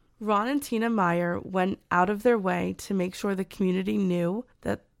Drew. Ron and Tina Meyer went out of their way to make sure the community knew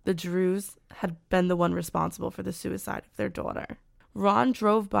that the Drews had been the one responsible for the suicide of their daughter. Ron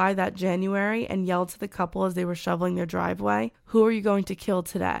drove by that January and yelled to the couple as they were shoveling their driveway, "Who are you going to kill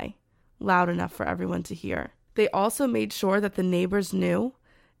today?" loud enough for everyone to hear. They also made sure that the neighbors knew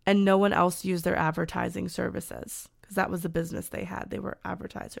and no one else used their advertising services, because that was the business they had. They were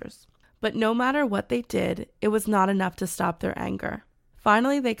advertisers. But no matter what they did, it was not enough to stop their anger.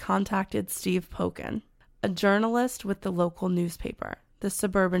 Finally, they contacted Steve Pokin, a journalist with the local newspaper, the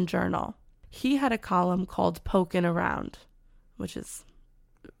Suburban Journal. He had a column called Pokin Around, which is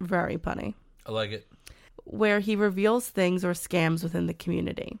very funny. I like it. Where he reveals things or scams within the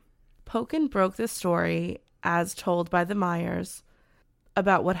community. Pokin broke the story, as told by the Meyers,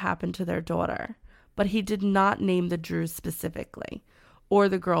 about what happened to their daughter, but he did not name the Drews specifically, or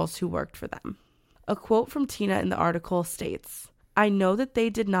the girls who worked for them. A quote from Tina in the article states, "I know that they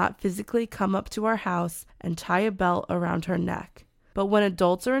did not physically come up to our house and tie a belt around her neck, but when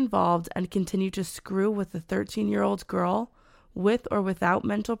adults are involved and continue to screw with a 13-year-old girl, with or without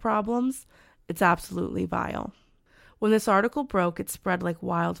mental problems, it's absolutely vile." When this article broke, it spread like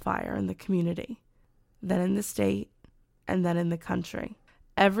wildfire in the community, then in the state, and then in the country.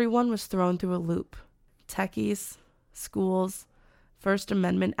 Everyone was thrown through a loop. Techies, schools, First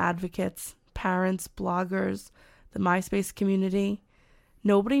Amendment advocates, parents, bloggers, the MySpace community.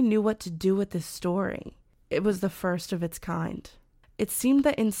 Nobody knew what to do with this story. It was the first of its kind. It seemed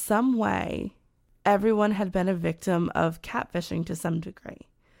that in some way, everyone had been a victim of catfishing to some degree,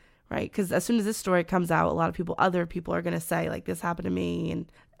 right? Because as soon as this story comes out, other people are going to say, like, this happened to me.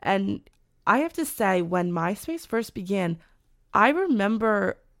 And I have to say, when MySpace first began, I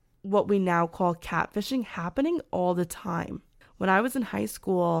remember what we now call catfishing happening all the time. When I was in high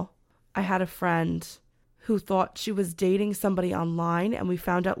school, I had a friend who thought she was dating somebody online, and we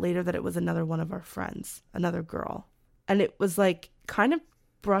found out later that it was another one of our friends, another girl. And it was like kind of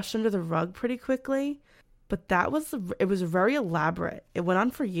brushed under the rug pretty quickly, but it was very elaborate. It went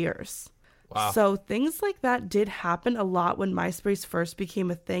on for years. Wow. So things like that did happen a lot when MySpace first became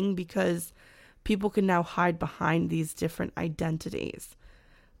a thing, because people can now hide behind these different identities.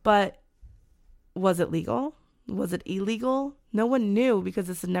 But was it legal? Was it illegal? No one knew, because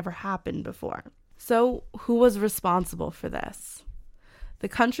this had never happened before. So who was responsible for this? The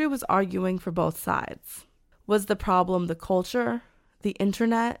country was arguing for both sides. Was the problem the culture, the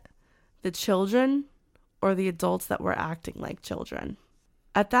internet, the children, or the adults that were acting like children?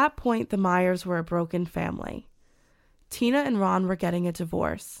 At that point, the Meyers were a broken family. Tina and Ron were getting a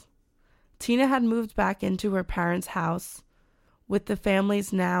divorce. Tina had moved back into her parents' house with the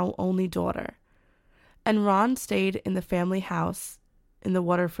family's now only daughter, and Ron stayed in the family house in the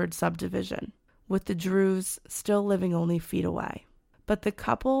Waterford subdivision, with the Drews still living only feet away. But the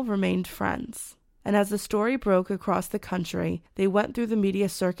couple remained friends, and as the story broke across the country, they went through the media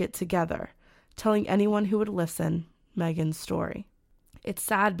circuit together, telling anyone who would listen Megan's story. It's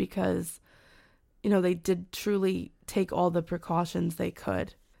sad because, they did truly take all the precautions they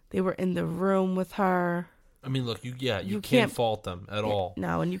could. They were in the room with her. I mean, look, you can't fault them at all.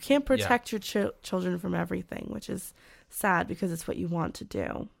 No, and you can't protect your children from everything, which is sad because it's what you want to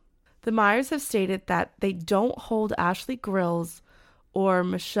do. The Meyers have stated that they don't hold Ashley Grills or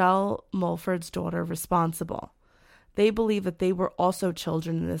Michelle Mulford's daughter responsible. They believe that they were also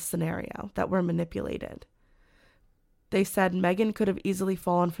children in this scenario that were manipulated. They said Megan could have easily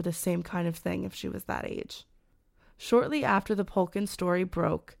fallen for the same kind of thing if she was that age. Shortly after the Pokin story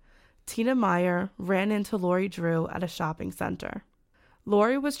broke, Tina Meyer ran into Lori Drew at a shopping center.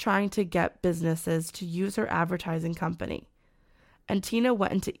 Lori was trying to get businesses to use her advertising company, and Tina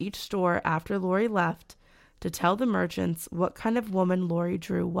went into each store after Lori left to tell the merchants what kind of woman Lori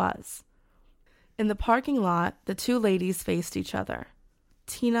Drew was. In the parking lot, the two ladies faced each other.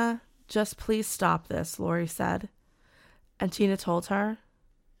 "Tina, just please stop this," Lori said. And Tina told her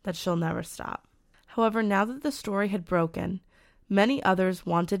that she'll never stop. However, now that the story had broken, many others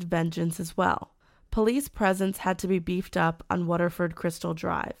wanted vengeance as well. Police presence had to be beefed up on Waterford Crystal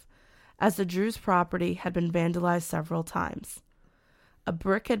Drive, as the Drews' property had been vandalized several times. A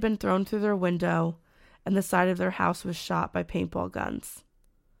brick had been thrown through their window, and the side of their house was shot by paintball guns.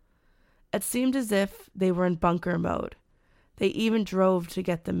 It seemed as if they were in bunker mode, They even drove to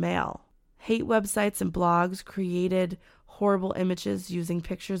get the mail. Hate websites and blogs created horrible images using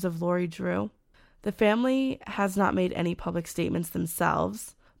pictures of Lori Drew. The family has not made any public statements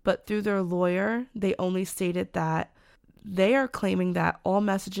themselves, but through their lawyer, they only stated that they are claiming that all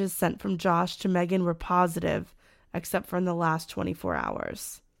messages sent from Josh to Megan were positive, except for in the last 24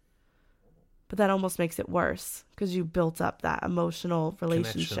 hours. But that almost makes it worse because you built up that emotional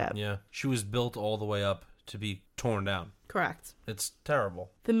relationship. Connection, yeah. She was built all the way up to be torn down. Correct. It's terrible.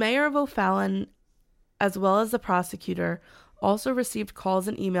 The mayor of O'Fallon, as well as the prosecutor, also received calls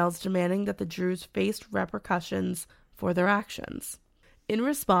and emails demanding that the Drews faced repercussions for their actions. In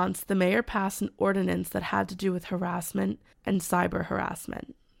response, the mayor passed an ordinance that had to do with harassment and cyber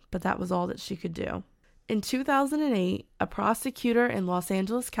harassment, but that was all that she could do. In 2008, a prosecutor in Los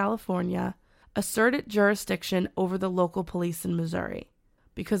Angeles, California, asserted jurisdiction over the local police in Missouri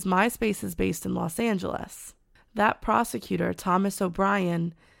because MySpace is based in Los Angeles. That prosecutor, Thomas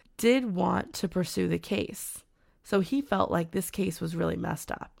O'Brien, did want to pursue the case, so he felt like this case was really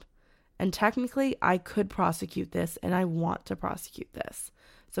messed up. And technically, I could prosecute this, and I want to prosecute this.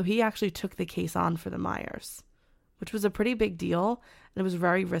 So he actually took the case on for the Myers, which was a pretty big deal, and it was a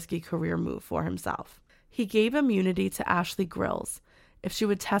very risky career move for himself. He gave immunity to Ashley Grills if she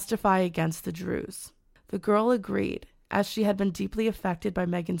would testify against the Drews. The girl agreed, as she had been deeply affected by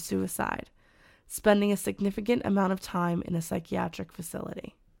Megan's suicide, spending a significant amount of time in a psychiatric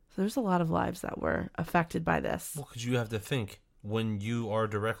facility. So there's a lot of lives that were affected by this. Well, because you have to think, when you are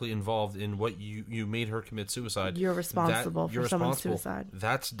directly involved in what you made her commit suicide, you're responsible for someone's suicide.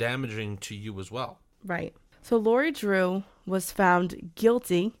 That's damaging to you as well. Right. So Lori Drew was found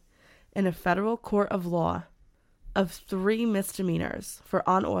guilty in a federal court of law of 3 misdemeanors for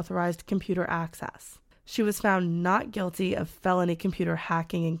unauthorized computer access. She was found not guilty of felony computer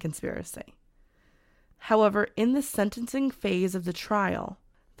hacking and conspiracy. However, in the sentencing phase of the trial,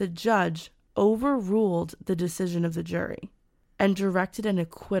 the judge overruled the decision of the jury and directed an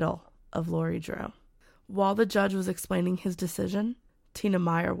acquittal of Lori Drew. While the judge was explaining his decision, Tina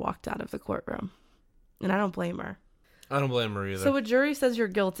Meyer walked out of the courtroom. And I don't blame her. I don't blame her either. So a jury says you're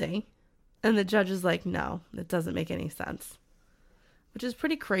guilty, and the judge is like, no, it doesn't make any sense. Which is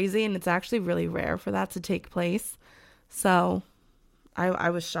pretty crazy, and it's actually really rare for that to take place. So I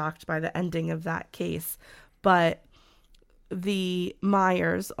was shocked by the ending of that case. But the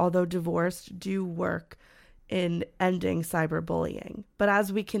Myers, although divorced, do work in ending cyberbullying. But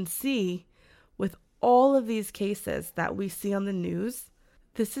as we can see, with all of these cases that we see on the news,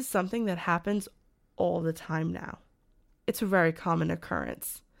 this is something that happens all the time now. It's a very common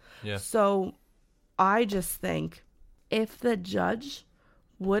occurrence. Yeah. So I just think if the judge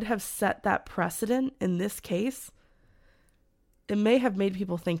would have set that precedent in this case, it may have made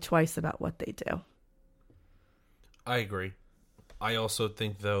people think twice about what they do. I agree. I also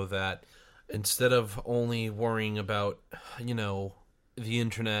think, though, that instead of only worrying about, the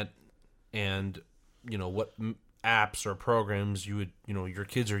internet and, what apps or programs your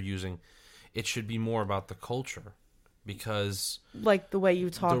kids are using, it should be more about the culture. Because like the way you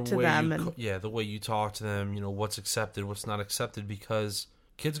talk to them, the way you talk to them, what's accepted, what's not accepted, because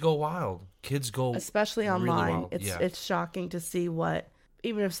kids go wild. Kids go especially online. Really wild. It's shocking to see what,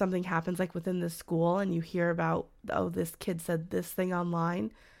 even if something happens like within the school and you hear about, oh, this kid said this thing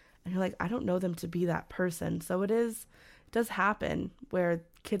online, and you're like, I don't know them to be that person. So it does happen where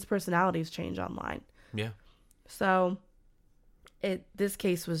kids' personalities change online. Yeah. So this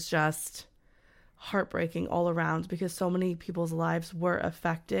case was just heartbreaking all around because so many people's lives were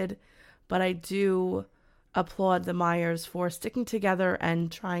affected. But I do applaud the Myers for sticking together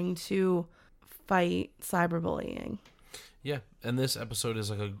and trying to fight cyberbullying. Yeah, and this episode is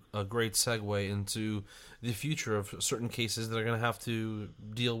like a great segue into the future of certain cases that are going to have to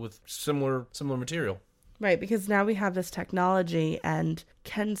deal with similar material. Right, because now we have this technology, and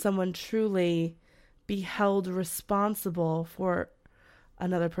can someone truly be held responsible for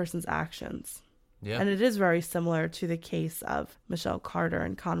another person's actions? Yeah. And it is very similar to the case of Michelle Carter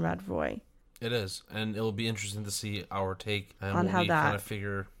and Conrad Roy. It is, and it'll be interesting to see our take and on how that kind of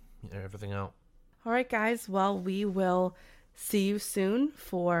figure everything out. All right, guys. Well, we will see you soon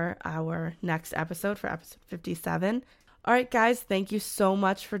for our next episode, for episode 57. All right, guys. Thank you so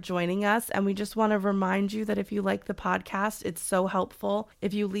much for joining us. And we just want to remind you that if you like the podcast, it's so helpful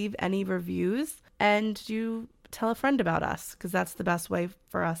if you leave any reviews and you tell a friend about us, because that's the best way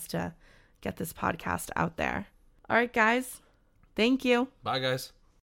for us to get this podcast out there. All right, guys. Thank you. Bye, guys.